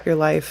guess, about your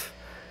life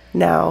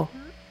now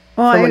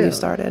from when you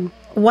started?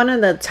 One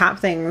of the top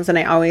things, and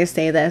I always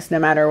say this no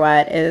matter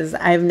what, is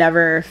I've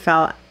never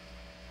felt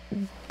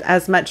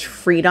as much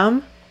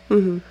freedom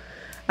in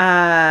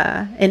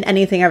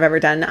anything I've ever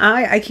done.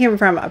 I came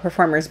from a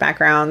performer's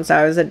background, so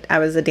I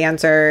was a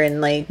dancer,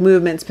 and like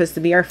movement's supposed to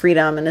be our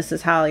freedom, and this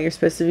is how you're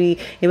supposed to be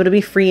able to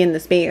be free in the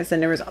space.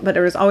 And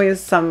there was always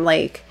some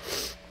like,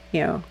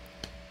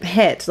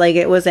 hit, like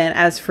it wasn't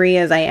as free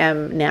as I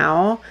am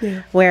now,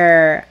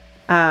 where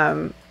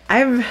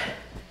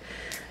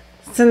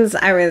since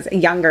I was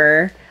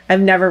younger,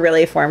 I've never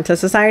really formed to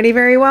society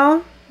very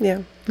well.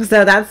 Yeah.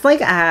 So that's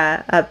like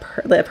a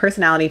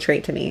personality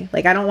trait to me.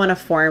 Like I don't want to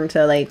form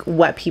to like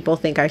what people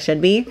think I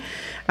should be,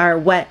 or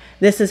what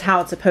this is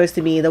how it's supposed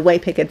to be, the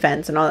white picket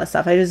fence and all that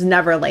stuff. I just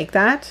never like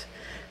that.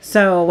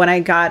 So when I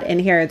got in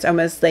here, it's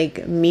almost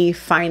like me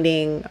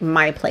finding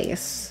my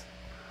place.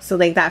 So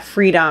like that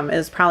freedom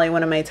is probably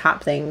one of my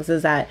top things,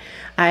 is that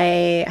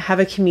I have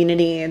a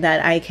community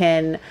that I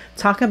can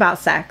talk about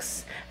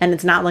sex and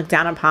it's not looked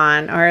down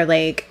upon, or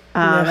like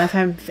if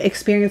I'm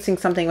experiencing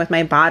something with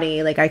my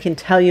body, like I can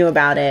tell you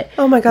about it.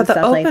 Oh my God,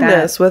 the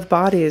openness with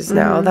bodies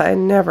now that I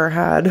never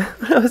had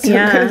when I was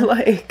younger.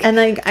 Like, and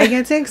like I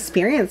get to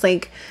experience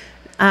like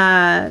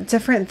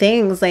different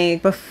things.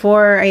 Like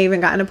before I even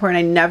got into porn,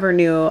 I never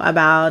knew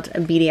about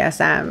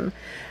BDSM.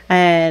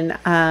 And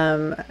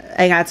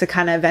I got to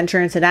kind of venture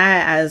into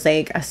that as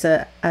like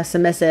a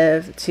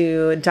submissive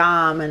to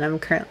Dom, and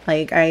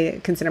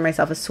I consider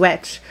myself a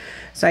switch,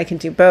 so I can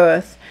do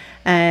both.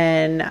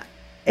 And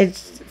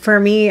it's, for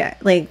me,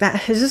 like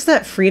that is just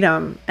that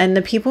freedom. And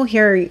the people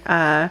here,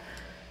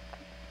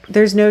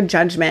 there's no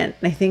judgment.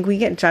 I think we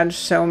get judged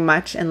so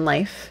much in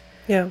life.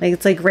 Yeah. Like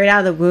it's like right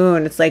out of the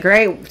wound. It's like,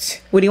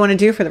 right, what do you want to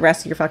do for the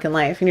rest of your fucking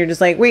life? And you're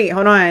just like, wait,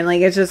 hold on.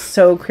 Like it's just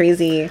so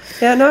crazy.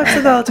 Yeah, no, I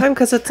say that all the time,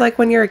 because it's like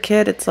when you're a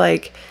kid, it's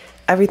like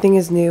everything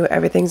is new,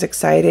 everything's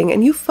exciting,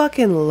 and you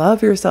fucking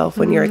love yourself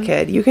when you're a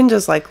kid. You can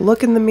just like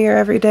look in the mirror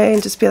every day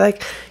and just be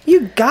like,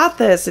 you got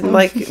this, and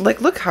like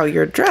look how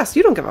you're dressed.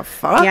 You don't give a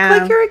fuck. Yeah.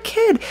 Like you're a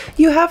kid.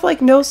 You have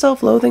like no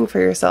self-loathing for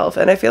yourself,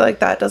 and I feel like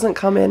that doesn't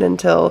come in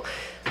until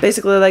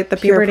basically like the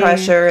puberty, peer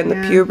pressure and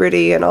the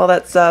puberty and all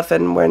that stuff,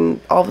 and when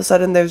all of a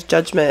sudden there's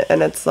judgment,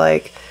 and it's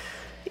like,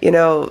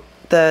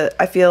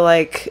 I feel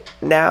like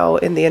now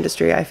in the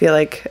industry, I feel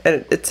like,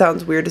 and it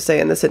sounds weird to say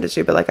in this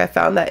industry, but like I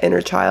found that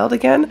inner child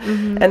again.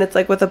 And it's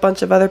like with a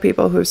bunch of other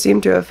people who seem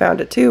to have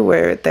found it too,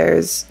 where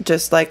there's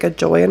just like a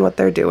joy in what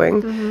they're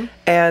doing.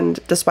 And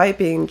despite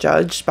being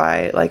judged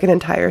by like an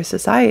entire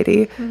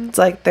society, it's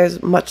like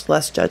there's much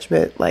less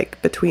judgment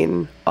like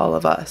between all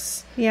of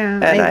us. Yeah.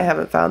 And I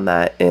haven't found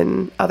that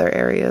in other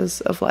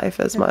areas of life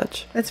as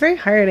much. It's very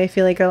hard. I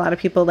feel like a lot of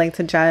people like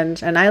to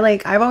judge, and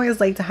I've always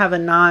liked to have a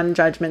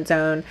non-judgment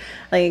zone.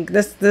 Like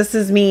this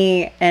is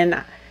me,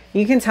 and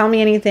you can tell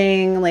me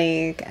anything,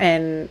 like,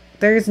 and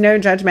there's no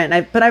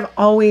judgment. But I've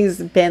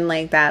always been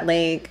like that.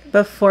 Like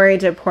before I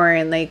did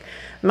porn, like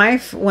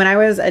when I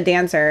was a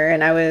dancer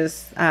and I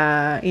was,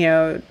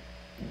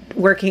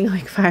 working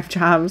like 5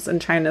 jobs and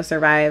trying to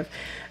survive,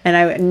 and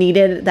I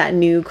needed that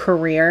new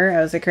career.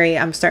 I was like, great,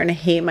 I'm starting to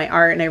hate my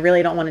art, and I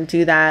really don't want to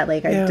do that.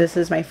 Like, this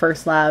is my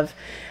first love.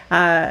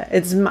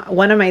 It's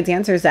one of my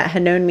dancers that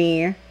had known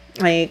me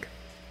like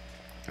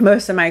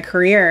most of my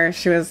career.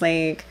 She was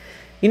like,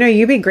 you know,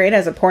 you'd be great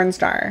as a porn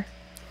star.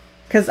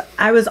 Because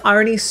I was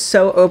already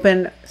so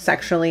open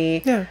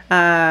sexually.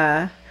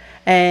 Yeah.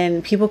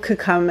 And people could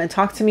come and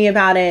talk to me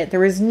about it. There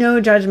was no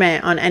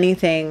judgment on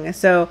anything.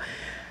 So,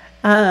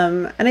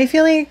 and I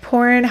feel like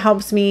porn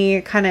helps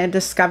me kind of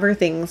discover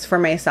things for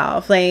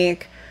myself.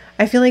 Like,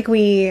 I feel like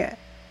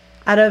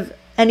out of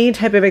any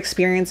type of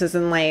experiences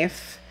in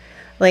life,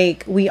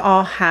 like, we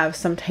all have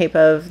some type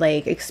of,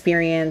 like,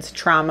 experience,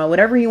 trauma,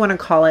 whatever you want to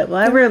call it,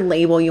 whatever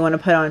label you want to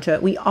put onto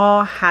it. We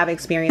all have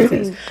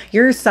experiences.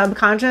 Your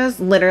subconscious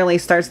literally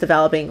starts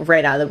developing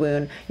right out of the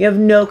womb. You have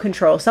no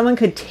control. Someone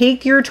could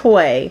take your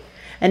toy,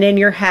 and in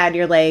your head,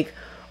 you're like,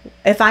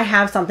 if I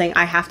have something,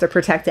 I have to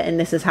protect it, and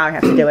this is how I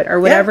have to do it, or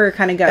whatever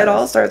kind of goes. It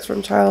all starts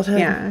from childhood.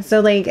 Yeah. So,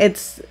 like,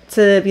 it's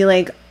to be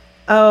like,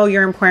 oh,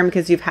 you're important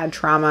because you've had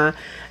trauma.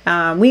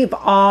 We've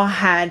all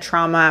had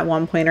trauma at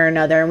one point or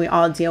another, and we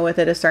all deal with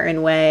it a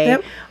certain way,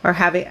 or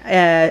have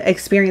an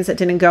experience that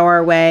didn't go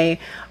our way,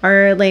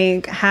 or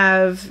like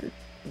have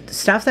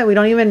stuff that we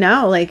don't even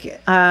know.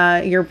 Like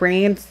your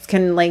brain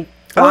can like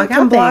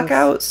block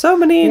out so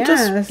many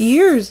just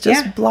years,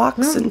 just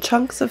blocks and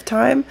chunks of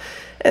time.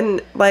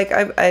 And like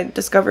I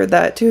discovered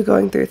that too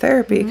going through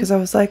therapy, because I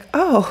was like,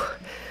 oh,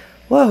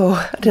 whoa,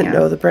 I didn't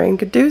know the brain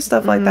could do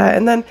stuff like that.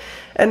 And then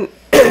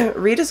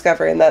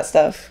rediscovering that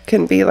stuff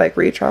can be like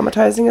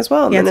re-traumatizing as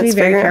well. And then it's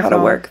figuring out how to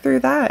work through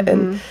that.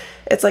 And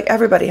it's like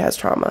everybody has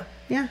trauma.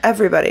 Yeah.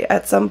 Everybody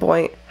at some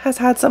point has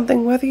had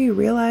something, whether you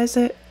realize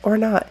it or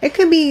not. It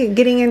could be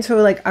getting into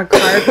like a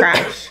car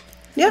crash.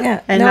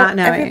 And not knowing.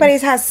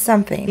 Everybody's has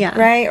something,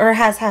 right? Or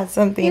has had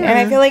something. And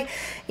I feel like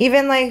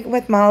even like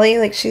with Molly,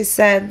 like she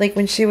said, like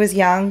when she was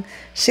young,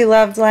 she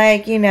loved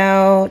like, you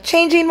know,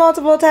 changing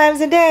multiple times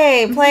a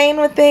day, playing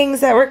with things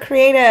that were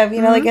creative,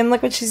 you know, like, and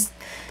look what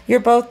you're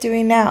both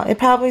doing now. It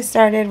probably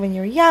started when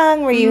you were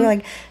young, where you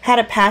like had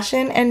a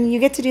passion, and you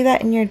get to do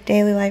that in your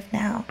daily life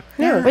now.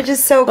 Yeah. Which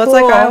is so cool. It's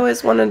like I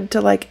always wanted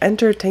to like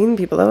entertain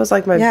people. That was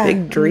like my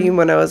big dream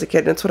when I was a kid.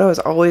 And it's what I was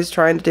always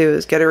trying to do,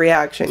 is get a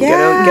reaction, get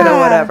a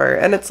whatever.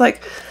 And it's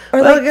like,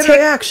 or well, get a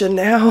reaction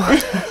now.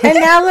 And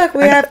now look,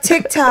 we have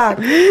TikTok.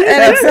 And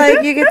it's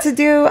like you get to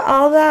do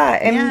all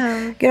that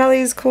and get all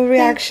these cool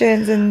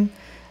reactions, and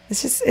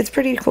it's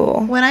pretty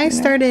cool. When I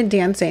started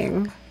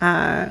dancing,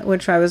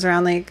 which I was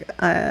around like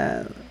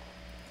 10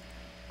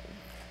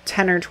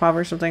 or 12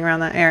 or something around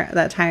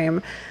that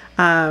time,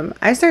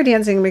 I started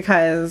dancing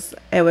because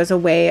it was a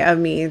way of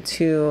me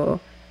to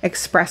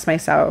express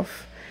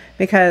myself,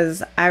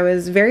 because I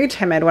was very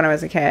timid when I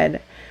was a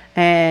kid,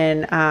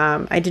 and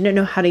I didn't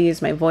know how to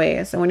use my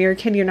voice. And when you're a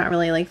kid, you're not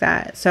really like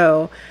that.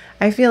 So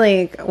I feel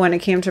like when it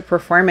came to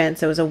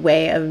performance, it was a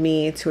way of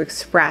me to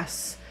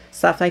express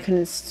stuff I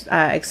couldn't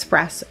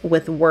express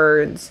with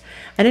words.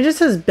 And it just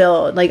has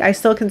built, like, I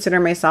still consider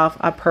myself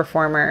a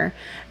performer,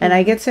 and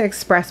I get to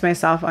express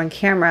myself on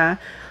camera.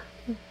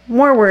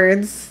 More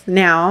words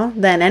now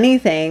than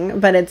anything,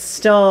 but it's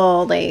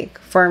still like,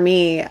 for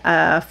me,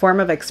 a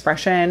form of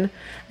expression,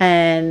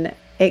 and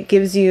it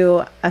gives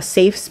you a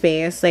safe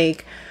space.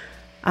 Like,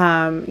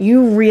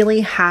 you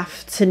really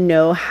have to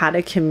know how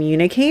to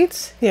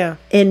communicate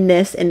in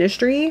this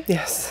industry.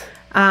 Yes.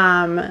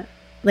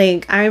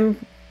 Like, I'm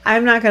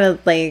not gonna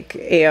like,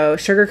 you know,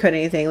 sugarcoat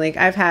anything. Like,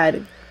 I've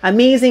had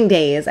amazing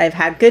days, I've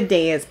had good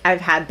days,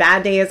 I've had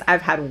bad days,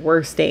 I've had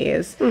worse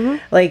days.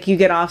 Like, you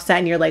get off set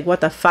and you're like,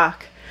 what the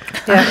fuck?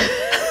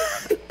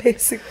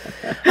 Basically,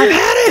 I've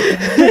had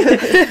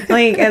it.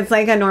 Like, it's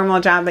like a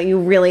normal job, but you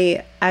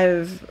really,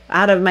 I've,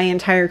 out of my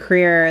entire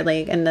career,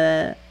 like,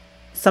 in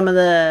some of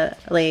the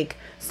like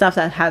stuff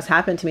that has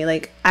happened to me,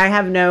 like, I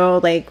have no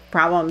like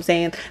problem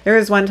saying. There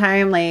was one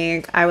time,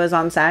 like, I was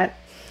on set,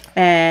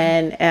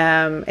 and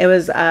it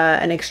was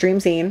an extreme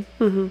scene,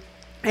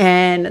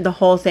 and the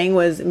whole thing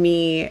was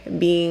me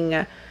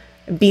being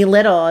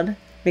belittled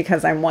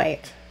because I'm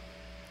white.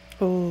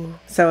 Ooh.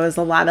 So it was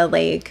a lot of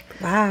like,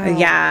 wow.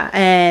 Yeah.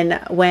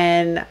 And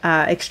when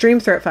extreme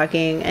throat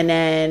fucking, and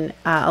then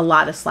a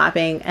lot of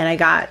slapping, and I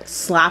got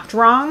slapped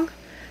wrong.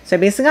 So I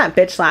basically got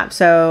bitch slapped.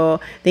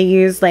 So they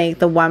used like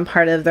the one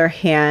part of their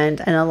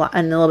hand and a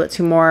little bit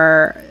too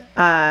more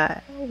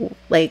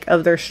like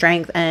of their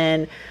strength,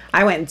 and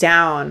I went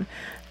down.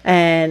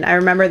 And I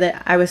remember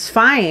that I was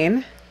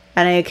fine,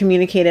 and I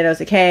communicated. I was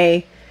like,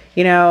 hey,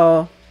 you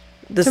know,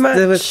 this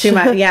was too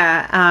much.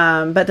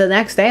 Yeah. But the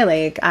next day,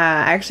 like,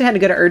 I actually had to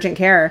go to urgent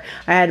care.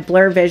 I had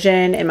blur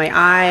vision in my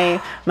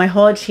eye. My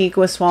whole cheek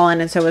was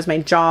swollen, and so was my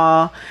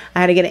jaw. I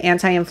had to get an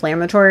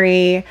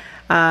anti-inflammatory.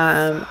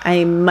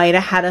 I might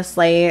have had a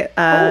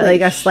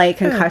slight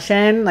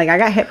concussion. Like, I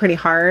got hit pretty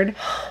hard.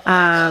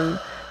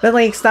 But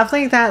like stuff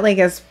like that, like,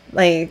 is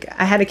like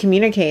I had to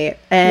communicate,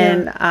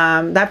 and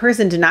that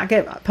person did not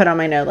get put on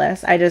my no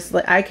list.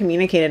 I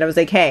communicated. I was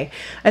like, hey,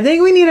 I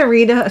think we need to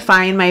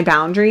redefine my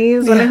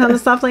boundaries when it comes to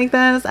stuff like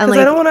this. And like,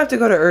 I don't want to have to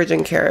go to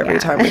urgent care every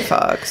time we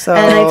fuck. So,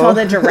 and I told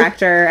the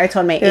director, I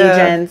told my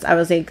agents, I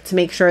was like, to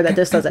make sure that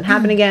this doesn't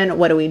happen again,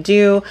 what do we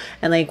do?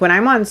 And like when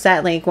I'm on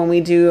set, like when we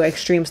do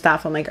extreme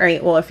stuff, I'm like, all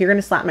right, well, if you're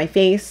gonna slap my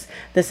face,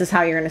 this is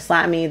how you're gonna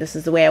slap me. This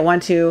is the way I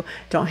want to.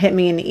 Don't hit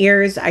me in the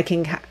ears. I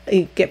can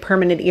get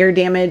permanent ear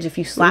damage if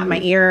you slap my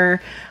ear.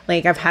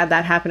 Like I've had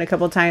that happen a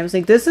couple of times.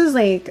 Like this is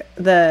like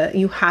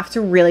you have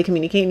to really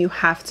communicate, and you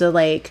have to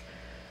like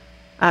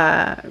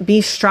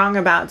be strong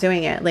about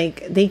doing it.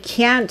 Like they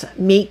can't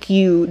make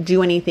you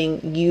do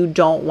anything you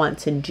don't want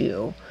to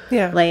do.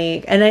 Yeah.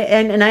 Like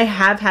and I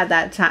have had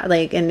that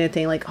like in the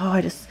thing like, oh,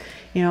 I just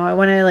I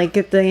want to like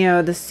get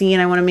the the scene.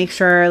 I want to make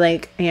sure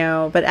like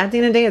but at the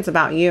end of the day, it's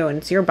about you and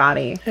it's your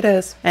body. It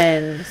is.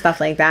 And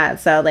stuff like that.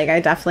 So like I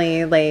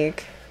definitely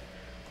like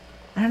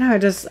I don't know,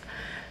 just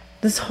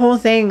this whole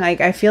thing,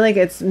 like, I feel like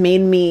it's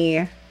made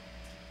me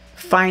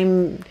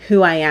find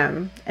who I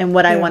am and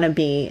what I want to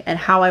be and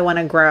how I want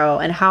to grow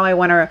and how I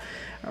want to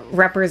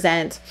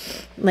represent,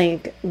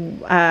 like,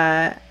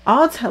 like,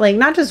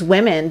 not just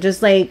women,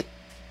 just, like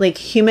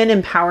human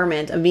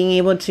empowerment of being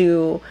able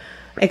to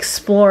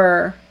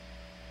explore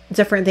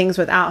different things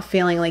without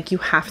feeling like you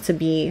have to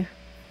be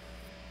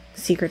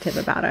secretive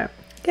about it.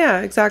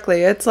 Yeah,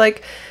 exactly. It's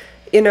like,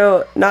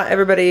 not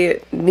everybody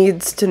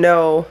needs to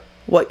know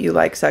what you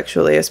like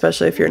sexually,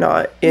 especially if you're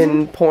not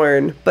in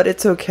porn, but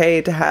it's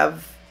okay to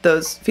have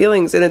those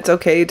feelings, and it's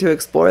okay to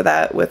explore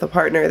that with a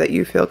partner that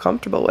you feel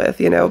comfortable with,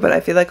 but I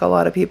feel like a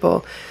lot of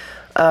people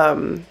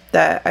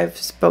that I've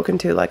spoken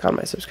to, like on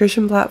my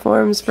subscription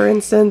platforms, for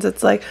instance,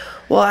 it's like,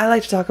 well, I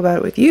like to talk about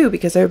it with you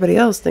because everybody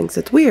else thinks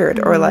it's weird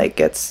or like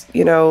gets,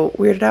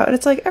 weirded out. And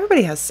it's like,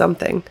 everybody has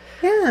something.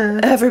 Yeah.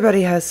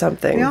 Everybody has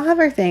something. We all have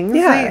our things.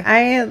 Yeah.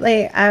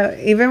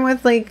 I even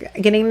with like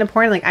getting into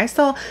porn, like I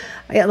still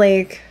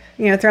like,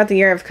 throughout the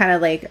year I've kind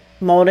of like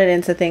molded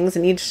into things,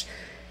 and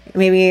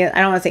maybe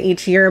I don't want to say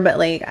each year, but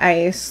like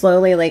I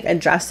slowly like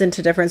adjust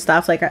into different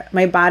stuff. Like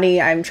my body,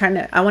 I want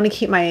to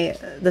keep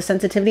the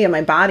sensitivity of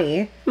my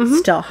body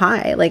still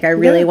high. Like I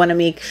really want to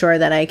make sure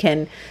that I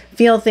can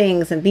feel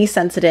things and be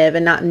sensitive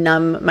and not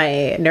numb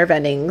my nerve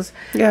endings.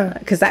 Yeah.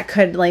 Cause that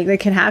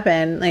can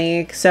happen.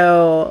 Like,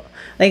 so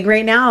like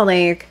right now,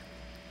 like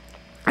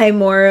I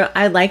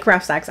like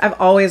rough sex. I've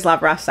always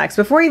loved rough sex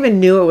before I even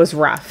knew it was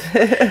rough.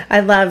 I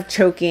love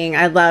choking.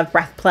 I love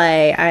breath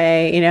play.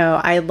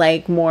 I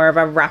like more of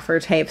a rougher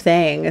type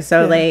thing.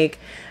 So like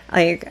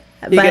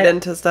you get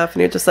into stuff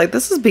and you're just like,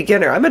 this is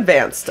beginner. I'm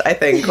advanced, I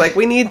think. Like,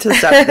 we need to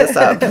step this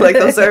up. Like,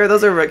 those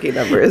are rookie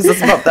numbers. Let's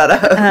bump that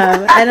up.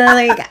 And then,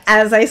 like,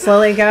 as I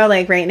slowly go,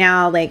 like, right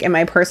now, like, in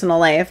my personal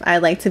life, I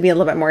like to be a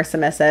little bit more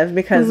submissive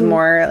because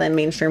more in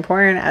mainstream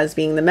porn, as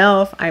being the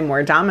MILF, I'm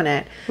more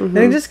dominant. And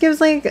it just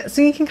gives, like,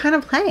 so you can kind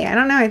of play. I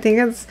don't know. I think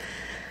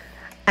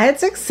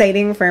it's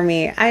exciting for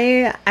me.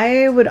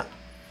 I would...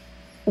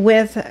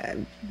 with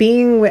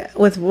being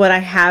with what I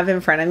have in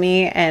front of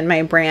me and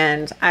my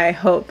brand, I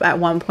hope at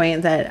one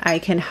point that I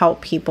can help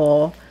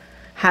people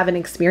have an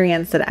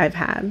experience that I've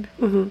had.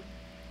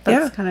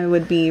 That's kind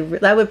of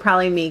that would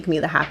probably make me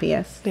the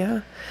happiest.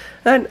 Yeah.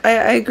 And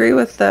I agree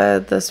with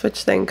the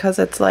switch thing, because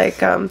it's like,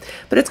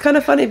 but it's kind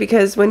of funny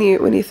because when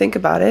you think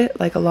about it,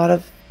 like a lot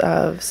of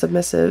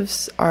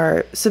submissives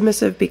are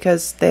submissive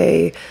because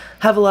they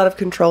have a lot of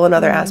control in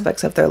other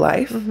aspects of their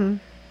life.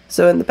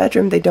 So in the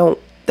bedroom, they don't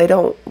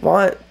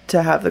want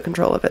to have the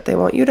control of it. They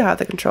want you to have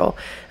the control.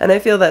 And I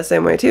feel that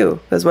same way too,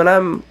 because when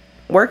I'm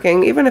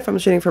working, even if I'm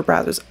shooting for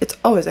Brazzers, it's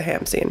always a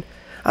ham scene.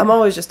 I'm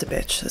always just a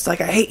bitch. It's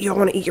like, I hate you, I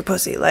want to eat your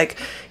pussy. Like,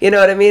 you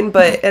know what I mean?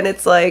 But, and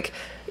it's like,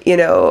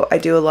 I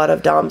do a lot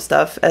of dom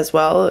stuff as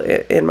well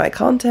in my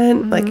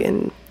content, like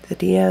in the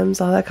DMs,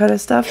 all that kind of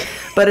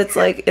stuff. But it's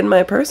like, in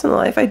my personal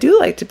life, I do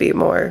like to be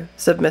more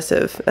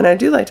submissive, and I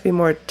do like to be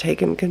more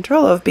taken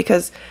control of,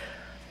 because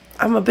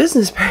I'm a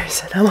business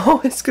person. I'm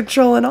always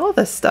controlling all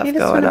this stuff going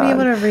on. I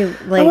want to be able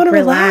to I want to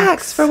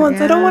relax for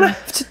once. I don't want to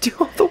have to do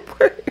all the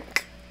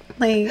work.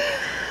 Like,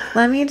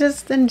 let me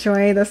just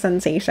enjoy the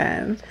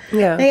sensation.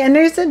 Yeah. Like, and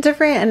there's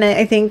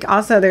I think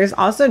also there's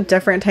also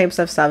different types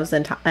of subs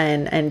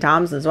and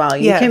doms as well.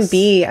 You can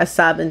be a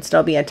sub and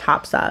still be a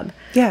top sub.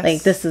 Yes.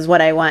 Like, this is what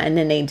I want, and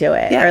then they do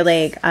it. Yes. Or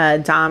like a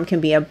dom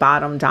can be a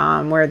bottom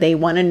dom where they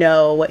want to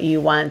know what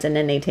you want and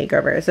then they take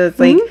over. So it's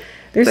like,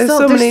 There's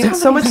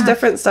so much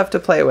different stuff to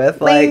play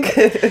with. Like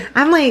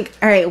I'm like,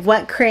 all right,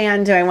 what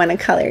crayon do I want to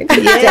color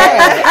today?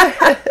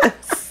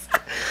 Yes.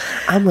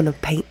 I'm gonna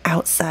paint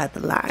outside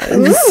the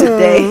lines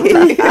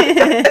today.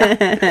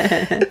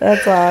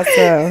 That's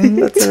awesome.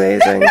 That's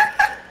amazing.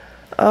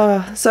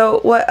 So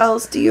what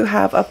else do you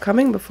have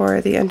upcoming before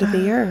the end of the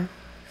year?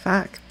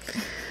 Fuck.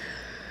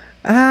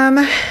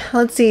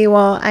 Let's see.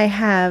 Well, I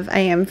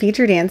am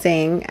feature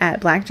dancing at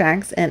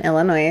Blackjack's in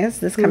Illinois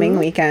this coming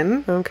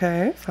weekend.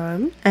 Okay,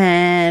 fun.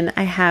 And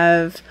I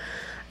have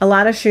a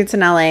lot of shoots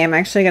in LA. I'm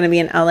actually going to be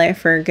in LA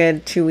for a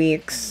good 2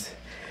 weeks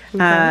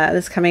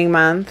this coming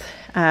month.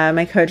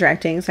 my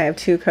co-directing. So I have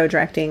 2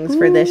 co-directings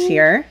for this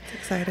year.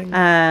 Exciting.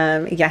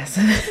 Yes,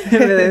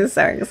 I'm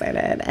so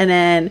excited. And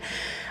then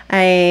I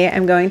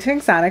am going to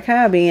Exotica.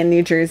 I'll be in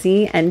New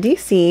Jersey and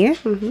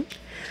DC.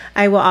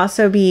 I will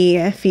also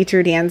be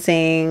feature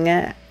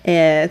dancing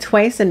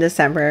twice in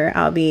December.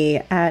 I'll be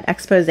at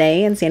Expose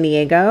in San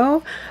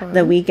Diego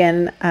the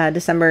weekend,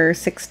 December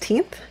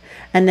 16th.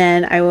 And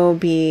then I will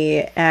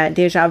be at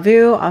Deja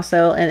Vu,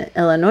 also in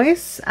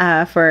Illinois,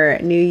 for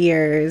New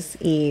Year's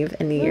Eve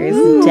and New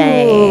Year's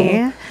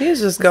Day.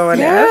 He's just going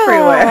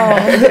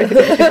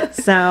everywhere.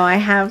 So I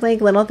have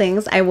like little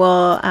things. I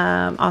will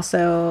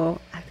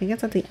also, I think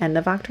it's at the end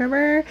of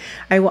October,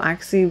 I will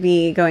actually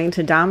be going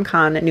to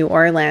DomCon at New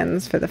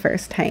Orleans for the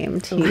first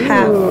time too.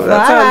 Ooh,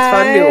 that sounds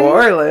fun, New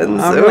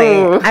Orleans.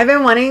 I've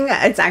been wanting,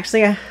 it's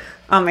actually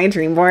on my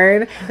dream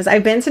board, because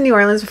I've been to New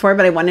Orleans before,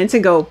 but I wanted to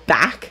go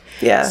back.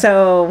 Yeah.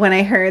 So when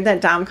I heard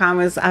that DomCon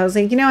was, I was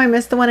like, I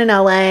missed the one in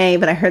LA,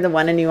 but I heard the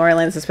one in New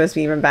Orleans is supposed to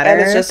be even better.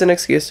 And it's just an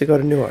excuse to go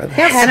to New Orleans.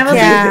 Yep. And I was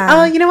like,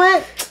 oh, you know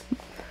what?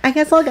 I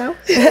guess I'll go.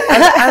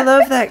 I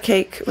love that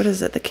cake. What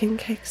is it? The king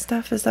cake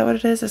stuff? Is that what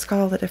it is? It's got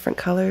all the different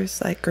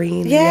colors, like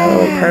green, yellow,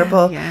 and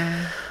purple.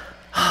 Yeah.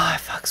 Oh, I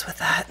fucks with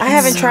that. I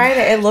haven't tried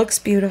it. It looks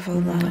beautiful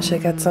though. I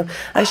should get some.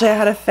 Actually, I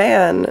had a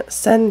fan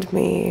send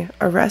me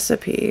a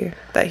recipe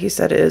that he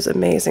said is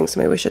amazing, so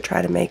maybe we should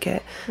try to make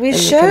it. We and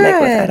should. We can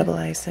make with edible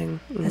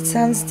icing. That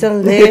sounds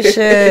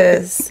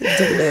delicious.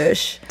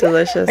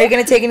 Delicious. Are you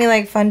gonna take any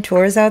like fun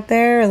tours out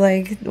there? Or,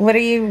 like, what do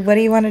you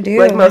want to do?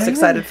 Like most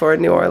excited for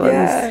in New Orleans?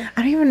 Yeah.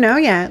 I don't even know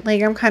yet.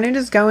 Like, I'm kind of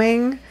just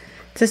going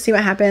to see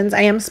what happens.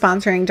 I am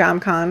sponsoring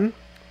DomCon.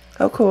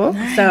 Oh, cool.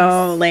 Nice.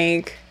 So,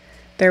 like,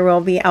 there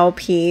will be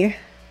LP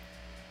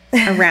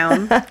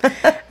around.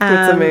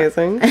 That's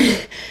amazing.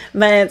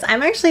 But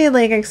I'm actually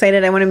like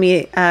excited. I want to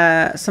meet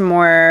some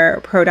more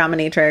pro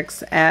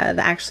dominatrix that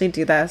actually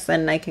do this,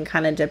 and I can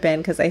kind of dip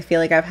in, because I feel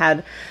like I've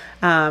had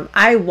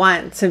I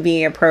want to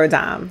be a pro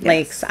dom.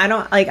 Yes. Like, I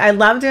don't like, I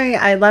love doing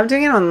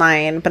it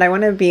online, but I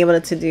want to be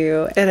able to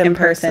do it in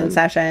person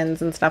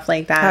sessions and stuff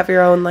like that. Have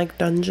your own like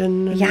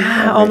dungeon. And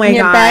yeah. Oh my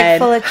Your god.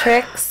 bag full of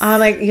tricks. Oh,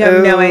 like, you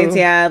have no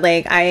idea.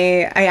 Like,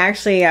 I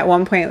actually at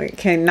one point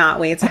cannot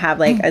wait to have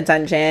like a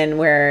dungeon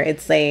where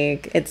it's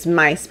like, it's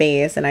my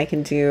space and I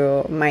can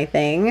do my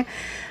thing.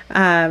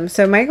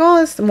 So my goal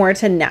is more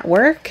to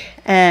network,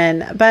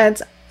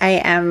 but I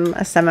am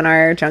a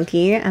seminar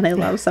junkie, and I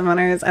love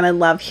seminars, and I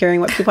love hearing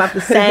what people have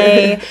to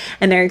say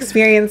and their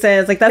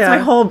experiences. Like, that's my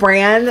whole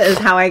brand, is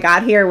how I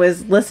got here,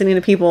 was listening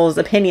to people's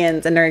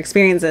opinions and their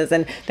experiences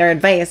and their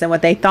advice and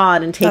what they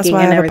thought, and taking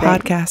in everything.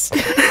 That's why I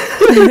have a podcast.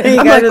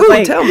 I'm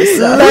like, tell me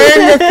so.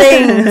 Learn the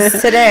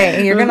things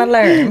today. You're gonna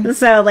learn.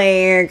 So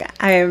like,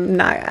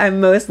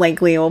 I'm most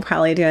likely will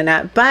probably do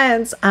that,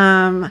 but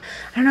I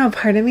don't know,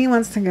 part of me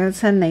wants to go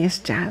to a nice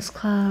jazz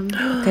club.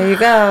 There you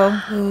go.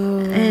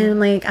 And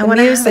like, I want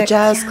to have a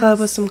jazz club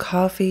with some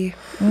coffee.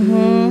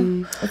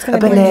 It's gonna a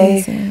be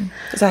benet. amazing.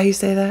 Is that how you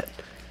say that?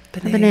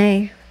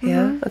 benet.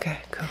 Yeah. Okay.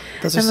 Cool.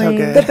 Those are I'm so like,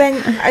 good.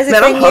 Is it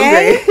Man, I'm hungry.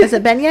 beignet? Is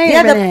it beignet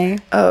Yeah, or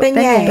benet? Oh,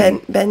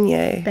 beignet.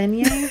 beignet. Beignet.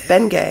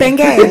 Bengay.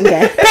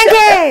 Bengay.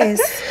 Bengay.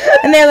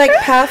 And they're like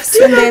puffs. Do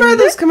you and remember then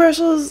those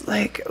commercials?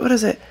 Like, what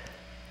is it?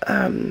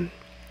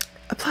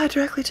 Apply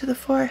directly to the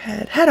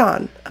forehead. Head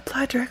on.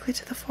 Apply directly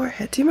to the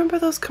forehead. Do you remember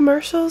those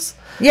commercials?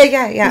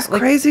 Yeah. Those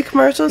crazy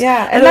commercials?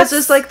 Yeah, And that's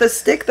just like the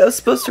stick that was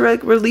supposed to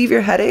like relieve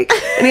your headache.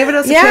 And even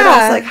as a kid,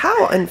 I was like,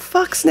 how in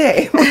fuck's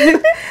name?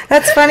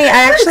 That's funny.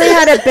 I actually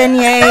had a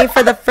beignet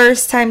for the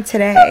first time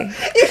today.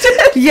 You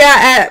did? Yeah,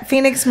 at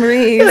Phoenix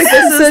Marie's. Like,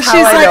 this is so how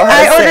she's I like, know how to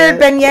I say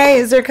ordered it.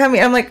 beignets. They're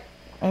coming. I'm like,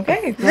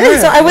 okay. Yeah.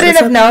 So I wouldn't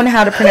have known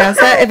how to pronounce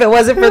that if it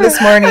wasn't for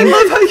this morning. I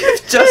love how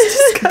you've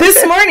just discussed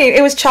This morning,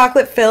 it was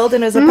chocolate filled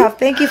and it was a puff.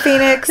 Thank you,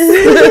 Phoenix. Shout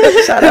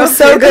It out was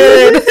so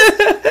good.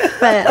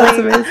 But That's like,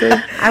 amazing.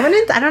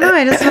 I don't know.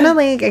 I just want to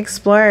like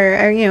explore, or,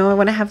 I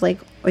want to have like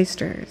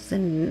oysters,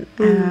 and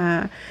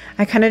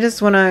I kind of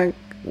just want to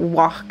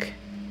walk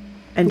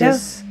and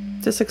just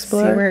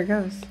explore. see where it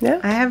goes.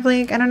 Yeah. I have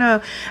like, I don't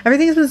know.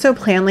 Everything's been so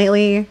planned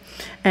lately.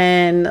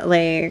 And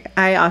like,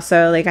 I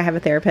also like, I have a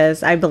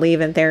therapist. I believe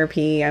in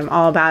therapy. I'm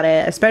all about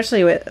it,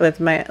 especially with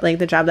my, like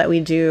the job that we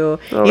do,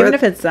 even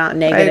if it's not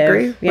negative. I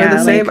agree. Yeah, We're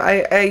the same.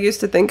 I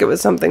used to think it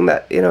was something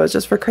that, was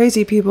just for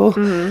crazy people.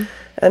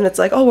 And it's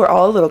like, oh, we're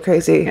all a little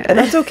crazy. And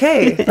that's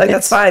okay. Like,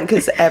 that's fine,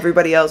 because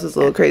everybody else is a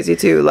little crazy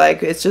too.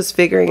 Like, it's just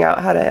figuring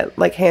out how to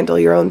like handle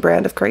your own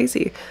brand of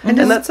crazy. And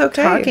that's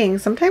okay.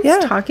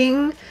 Sometimes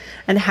talking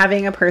and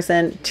having a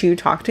person to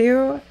talk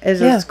to is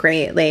just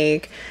great.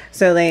 Like,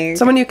 so like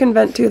someone you can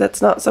vent to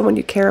that's not someone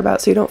you care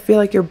about, so you don't feel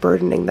like you're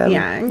burdening them.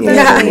 Yeah,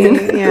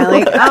 exactly. Yeah,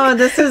 like, oh,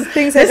 this is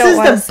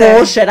the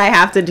bullshit I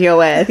have to deal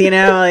with,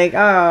 like,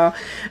 oh.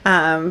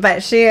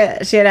 But she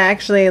had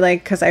actually,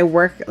 like, because I've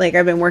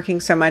been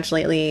working so much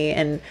lately,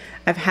 and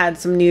I've had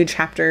some a new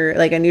chapter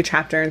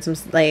and some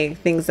like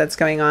things that's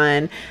going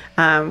on,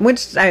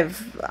 which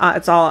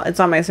it's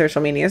on my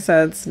social media,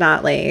 so it's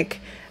not like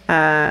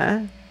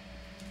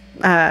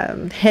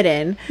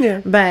hidden.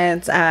 Yeah.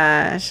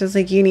 But she's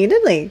like, you need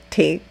to like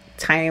take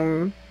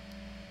time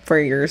for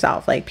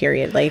yourself, like,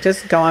 period. Like,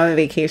 just go on a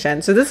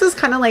vacation. So this is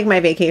kind of like my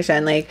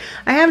vacation. Like,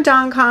 I have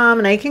Dom.com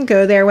and I can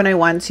go there when I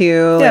want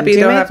to. Yeah, but you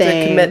don't have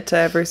to commit to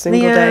every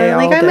single day.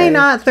 Like, I may might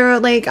not throw,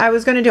 like, I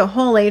was going to do a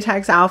whole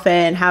latex outfit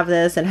and have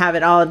this and have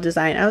it all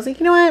designed. I was like,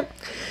 you know what?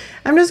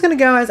 I'm just going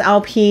to go as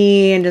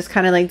LP and just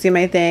kind of, like, do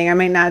my thing. I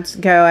might not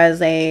go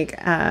as, like,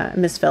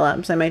 Miss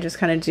Phillips. I might just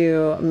kind of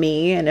do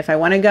me. And if I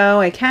want to go,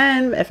 I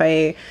can. If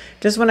I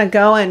just want to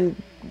go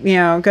and, you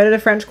know, go to the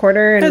French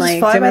Quarter and, like,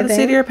 fly do by my the thing.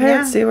 seat of your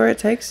pants, see where it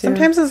takes you.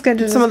 Sometimes it's good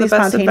to some of the be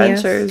best spontaneous.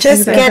 adventures.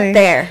 Just get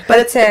there.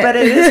 But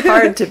it is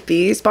hard to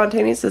be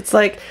spontaneous. It's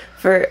like,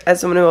 as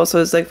someone who also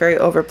is, like, very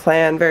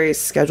overplanned, very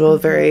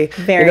scheduled, very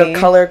you know,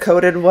 color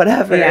coded,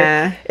 whatever.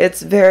 Yeah.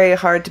 It's very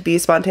hard to be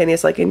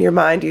spontaneous. Like, in your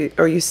mind,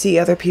 you see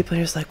other people, and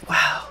you're just like,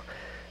 wow,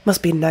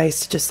 must be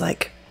nice to just,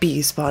 like,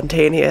 be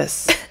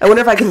spontaneous. I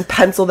wonder if I can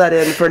pencil that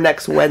in for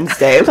next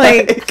Wednesday.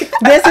 Like,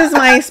 this is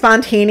my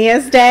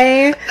spontaneous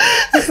day.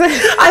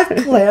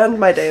 I've planned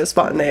my day of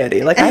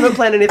spontaneity. Like, I haven't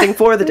planned anything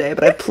for the day,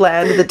 but I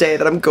planned the day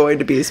that I'm going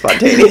to be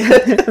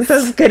spontaneous. It's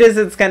as good as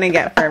it's gonna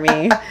get for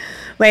me.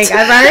 Like,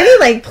 I've already,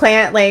 like,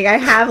 planned, like, I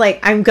have,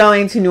 like, I'm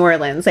going to New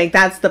Orleans. Like,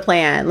 that's the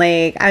plan.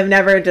 Like, I've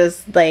never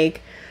just,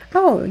 like,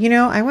 oh, you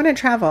know, I want to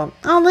travel.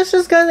 Oh, let's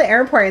just go to the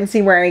airport and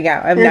see where I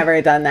go. I've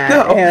never done that.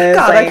 No,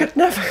 God, like, I could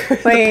never.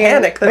 Like, the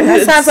panic.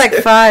 That sounds like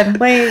fun.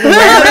 Like,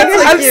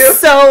 I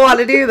so want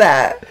to do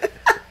that.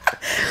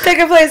 Pick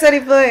a place, any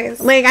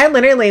place. Like,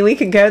 we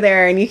could go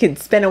there and you could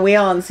spin a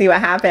wheel and see what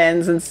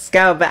happens and just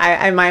go. But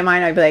in my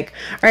mind, I'd be like,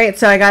 all right,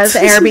 so I got us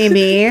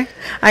Airbnb.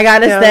 I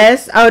got us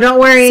this. Oh, don't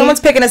worry.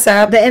 Someone's picking us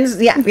up.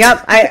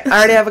 Yep. I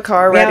already have a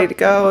car ready to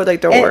go. Like,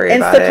 don't worry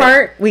about it.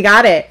 Instacart, we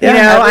got it.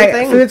 Yeah, you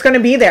know, food's going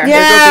to be there.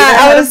 Yeah,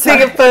 I was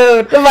thinking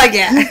food. I'm like,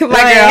 yeah,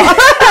 my girl.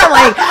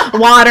 Like,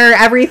 water,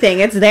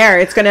 everything. It's there.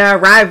 It's going to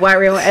arrive.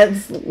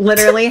 It's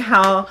literally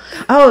how,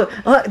 look,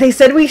 they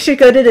said we should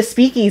go to the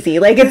speakeasy.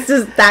 Like, it's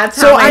just,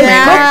 that's how I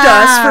booked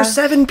us for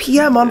 7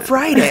 p.m. on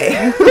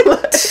Friday.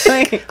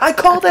 I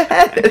called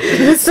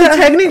ahead. So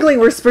technically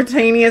we're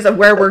spontaneous of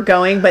where we're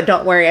going, but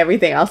don't worry,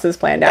 everything else is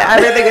planned out.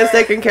 Everything is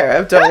taken care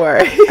of, don't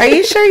worry. Are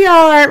you sure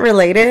y'all aren't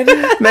related?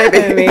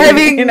 Maybe. I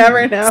mean, you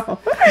never know.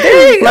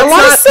 Let's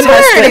not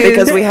test it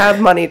because we have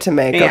money to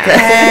make,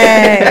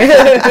 okay?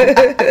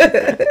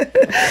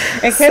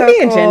 It could be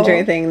a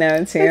ginger thing,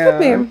 though, too. It could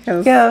be,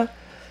 yeah.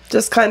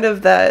 Just kind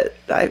of that,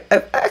 I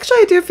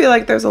do feel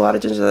like there's a lot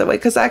of ginger that way,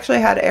 because I actually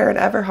had Erin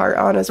Everhart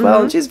on as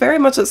well, and she's very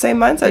much the same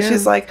mindset. Yeah.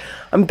 She's like,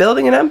 I'm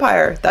building an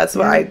empire. That's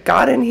why I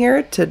got in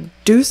here, to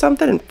do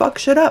something and fuck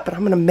shit up, and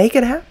I'm going to make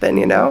it happen,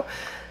 you know?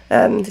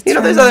 And, you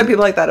know, there's other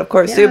people like that, of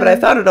course, too, but I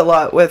found it a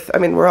lot with, I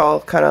mean, we're all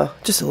kind of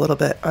just a little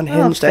bit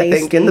unhinged, I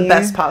think, in the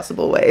best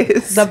possible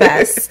ways. The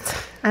best.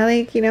 I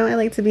like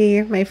to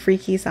be my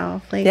freaky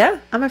self. Like,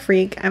 yeah, I'm a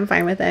freak. I'm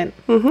fine with it.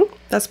 Mm-hmm.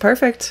 That's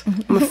perfect.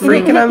 I'm a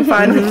freak and I'm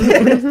fine with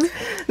it.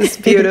 It's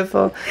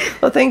beautiful.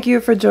 Well, thank you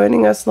for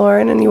joining us,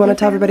 Lauren. And you want to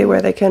tell everybody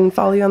where they can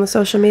follow you on the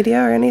social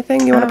media or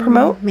anything you want to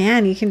promote?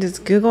 Man, you can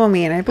just Google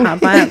me and I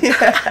pop up.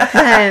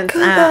 But,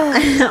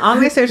 all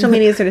my social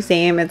medias are the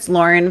same. It's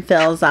Lauren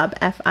Fills Up,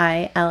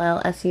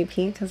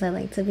 FILLSUP, because I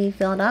like to be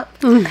filled up.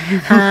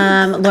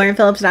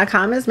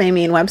 LaurenPhillips.com is my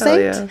main website.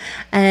 Oh, yeah.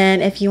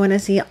 And if you want to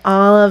see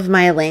all of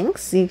my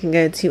links, you can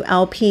go to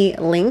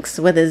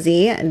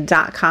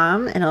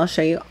lplinks.com and I'll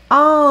show you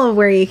all of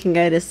where you can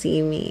go to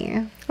see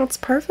me. That's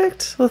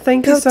perfect. Well,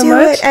 thank you so much.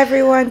 Go do it,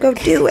 everyone. Go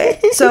do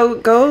it. So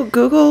go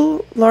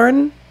Google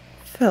Lauren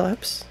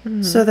Phillips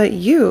so that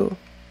you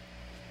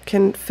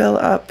can fill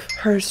up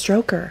her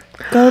stroker.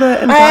 Go to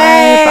and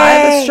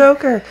buy the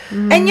stroker.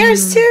 And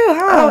yours too,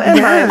 huh? Oh,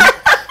 and mine.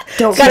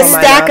 Don't gotta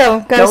stack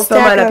them. Don't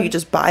fill mine up. You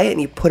just buy it and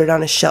you put it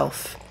on a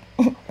shelf.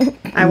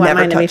 I want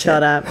mine to be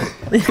filled up.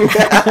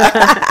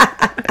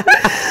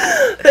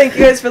 Thank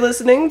you guys for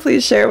listening.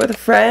 Please share it with a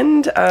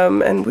friend.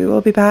 And we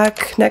will be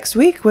back next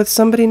week with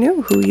somebody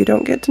new who you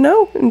don't get to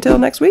know until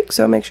next week.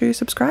 So make sure you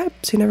subscribe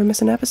so you never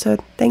miss an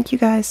episode. Thank you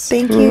guys.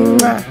 Thank you.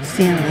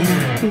 See you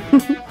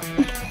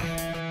later.